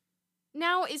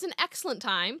 Now is an excellent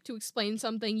time to explain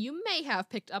something you may have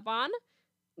picked up on.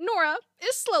 Nora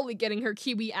is slowly getting her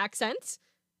Kiwi accent.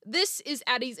 This is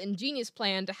Addie's ingenious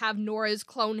plan to have Nora's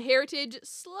clone heritage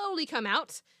slowly come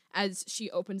out as she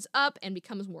opens up and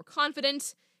becomes more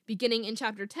confident, beginning in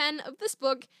chapter 10 of this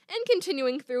book and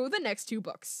continuing through the next 2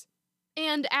 books.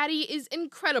 And Addie is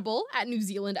incredible at New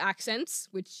Zealand accents,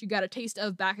 which you got a taste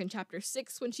of back in chapter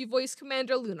 6 when she voiced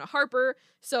Commander Luna Harper,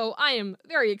 so I am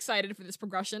very excited for this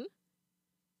progression.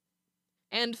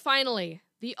 And finally,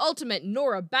 the ultimate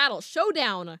Nora battle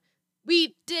showdown!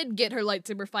 We did get her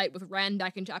lightsaber fight with Ren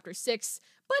back in chapter 6,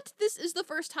 but this is the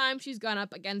first time she's gone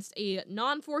up against a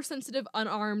non-Force sensitive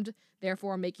unarmed,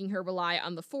 therefore making her rely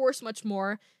on the Force much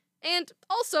more, and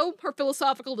also her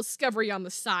philosophical discovery on the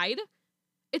side.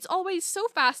 It's always so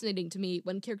fascinating to me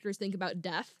when characters think about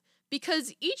death,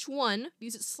 because each one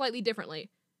views it slightly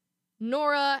differently.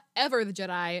 Nora, ever the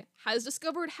Jedi, has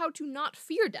discovered how to not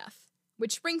fear death,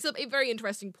 which brings up a very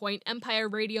interesting point Empire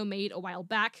Radio made a while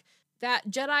back,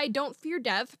 that Jedi don't fear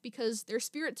death because their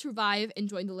spirits survive and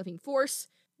join the living Force,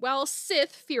 while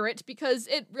Sith fear it because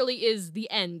it really is the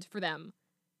end for them.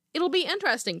 It'll be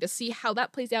interesting to see how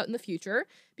that plays out in the future,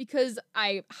 because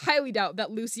I highly doubt that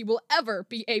Lucy will ever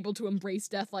be able to embrace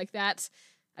death like that.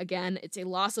 Again, it's a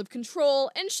loss of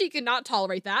control, and she cannot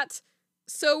tolerate that.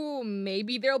 So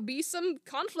maybe there'll be some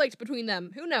conflict between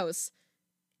them, who knows?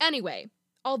 Anyway,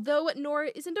 although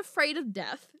Nora isn't afraid of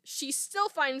death, she still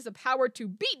finds the power to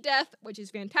beat death, which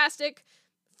is fantastic,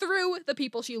 through the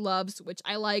people she loves, which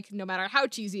I like no matter how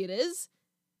cheesy it is.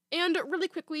 And really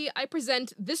quickly, I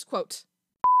present this quote.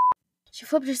 She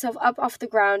flipped herself up off the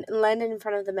ground and landed in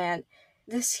front of the man.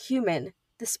 This human,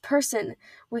 this person,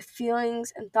 with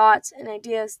feelings and thoughts and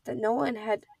ideas that no one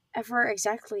had ever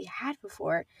exactly had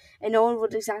before, and no one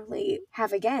would exactly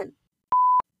have again.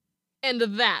 And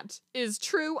that is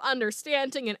true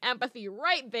understanding and empathy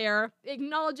right there,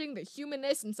 acknowledging the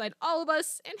humanness inside all of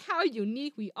us and how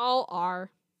unique we all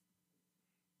are.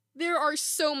 There are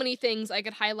so many things I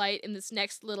could highlight in this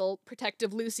next little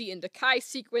Protective Lucy and Dakai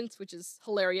sequence, which is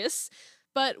hilarious,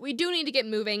 but we do need to get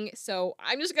moving, so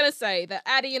I'm just gonna say that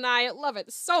Addie and I love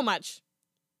it so much.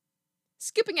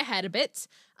 Skipping ahead a bit,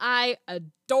 I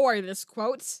adore this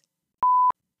quote.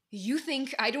 You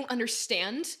think I don't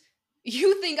understand?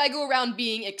 You think I go around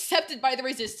being accepted by the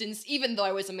Resistance even though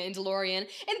I was a Mandalorian,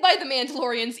 and by the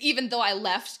Mandalorians even though I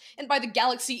left, and by the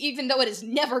galaxy even though it has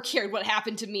never cared what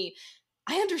happened to me.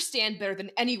 I understand better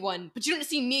than anyone, but you don't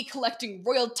see me collecting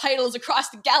royal titles across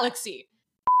the galaxy.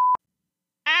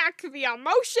 The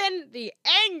emotion, the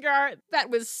anger, that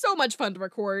was so much fun to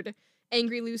record.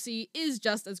 Angry Lucy is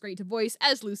just as great to voice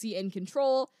as Lucy in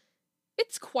Control.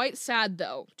 It's quite sad,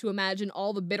 though, to imagine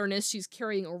all the bitterness she's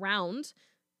carrying around.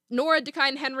 Nora, Dakai,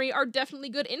 and Henry are definitely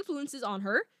good influences on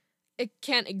her. It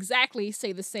can't exactly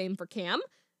say the same for Cam,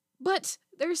 but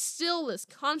there's still this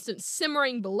constant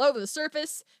simmering below the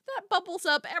surface that bubbles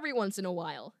up every once in a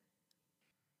while.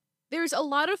 There's a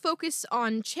lot of focus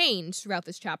on change throughout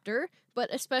this chapter,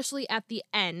 but especially at the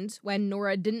end, when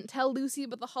Nora didn't tell Lucy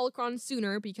about the holocron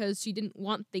sooner because she didn't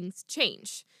want things to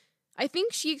change. I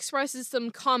think she expresses some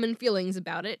common feelings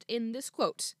about it in this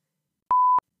quote.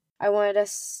 I wanted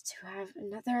us to have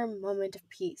another moment of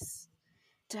peace,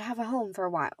 to have a home for a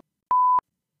while.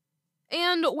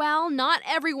 And while not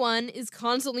everyone is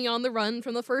constantly on the run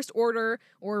from the First Order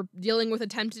or dealing with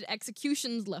attempted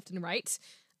executions left and right,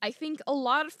 I think a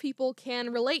lot of people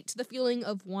can relate to the feeling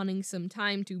of wanting some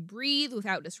time to breathe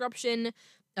without disruption,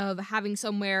 of having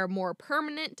somewhere more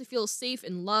permanent to feel safe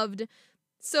and loved.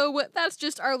 So that's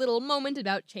just our little moment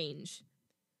about change.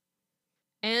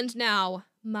 And now,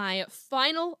 my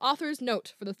final author's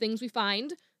note for the things we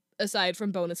find, aside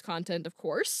from bonus content, of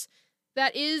course.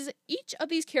 That is, each of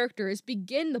these characters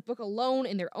begin the book alone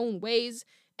in their own ways,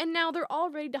 and now they're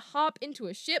all ready to hop into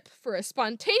a ship for a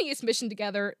spontaneous mission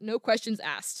together, no questions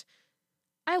asked.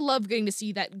 I love getting to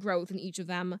see that growth in each of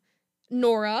them.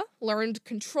 Nora learned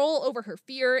control over her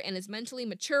fear and is mentally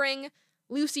maturing.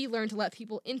 Lucy learned to let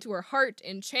people into her heart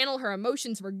and channel her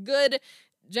emotions for good,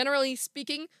 generally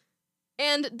speaking.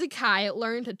 And Dakai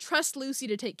learned to trust Lucy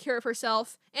to take care of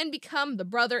herself and become the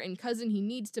brother and cousin he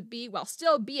needs to be while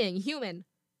still being human.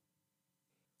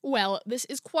 Well, this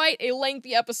is quite a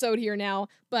lengthy episode here now,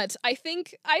 but I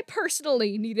think I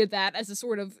personally needed that as a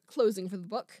sort of closing for the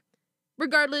book.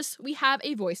 Regardless, we have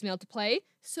a voicemail to play,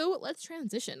 so let's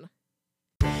transition.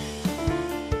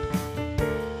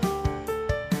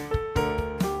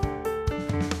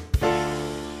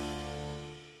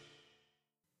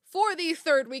 For the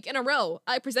third week in a row,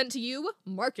 I present to you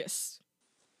Marcus.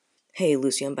 Hey,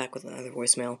 Lucy, I'm back with another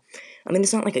voicemail. I mean,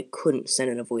 it's not like I couldn't send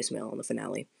in a voicemail on the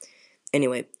finale.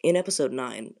 Anyway, in episode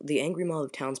 9, the angry mob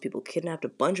of townspeople kidnapped a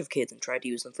bunch of kids and tried to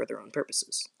use them for their own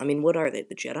purposes. I mean, what are they,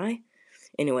 the Jedi?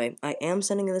 Anyway, I am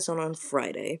sending this on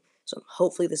Friday, so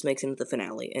hopefully this makes it into the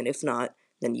finale, and if not,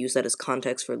 then use that as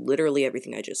context for literally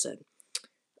everything I just said.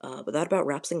 But that about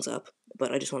wraps things up,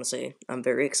 but I just want to say I'm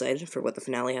very excited for what the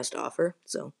finale has to offer,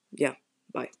 so yeah,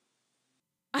 bye.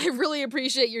 I really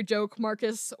appreciate your joke,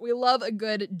 Marcus. We love a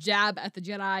good jab at the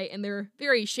Jedi and their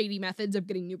very shady methods of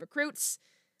getting new recruits.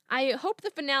 I hope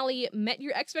the finale met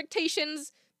your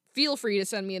expectations. Feel free to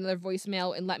send me another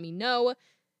voicemail and let me know.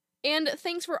 And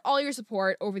thanks for all your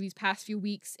support over these past few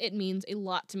weeks. It means a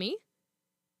lot to me.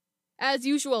 As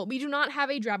usual, we do not have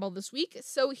a drabble this week,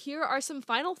 so here are some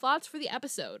final thoughts for the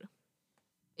episode.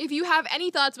 If you have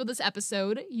any thoughts about this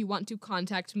episode, you want to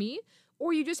contact me,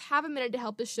 or you just have a minute to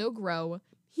help the show grow,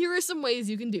 here are some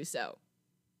ways you can do so.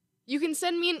 You can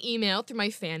send me an email through my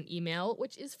fan email,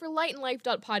 which is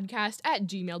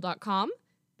forlightenlife.podcast@gmail.com.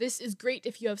 This is great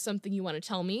if you have something you want to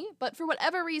tell me, but for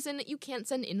whatever reason, you can't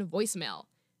send in a voicemail.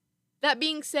 That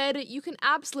being said, you can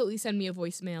absolutely send me a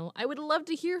voicemail. I would love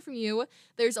to hear from you.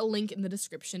 There's a link in the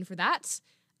description for that.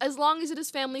 As long as it is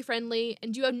family friendly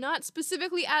and you have not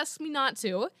specifically asked me not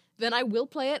to, then I will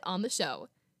play it on the show.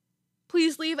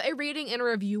 Please leave a rating and a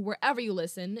review wherever you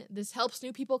listen. This helps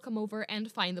new people come over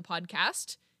and find the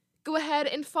podcast. Go ahead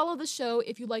and follow the show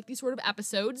if you like these sort of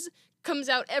episodes. Comes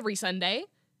out every Sunday.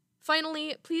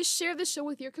 Finally, please share the show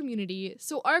with your community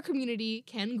so our community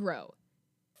can grow.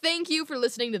 Thank you for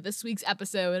listening to this week's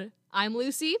episode. I'm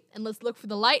Lucy, and let's look for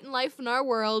the light and life in our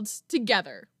worlds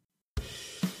together.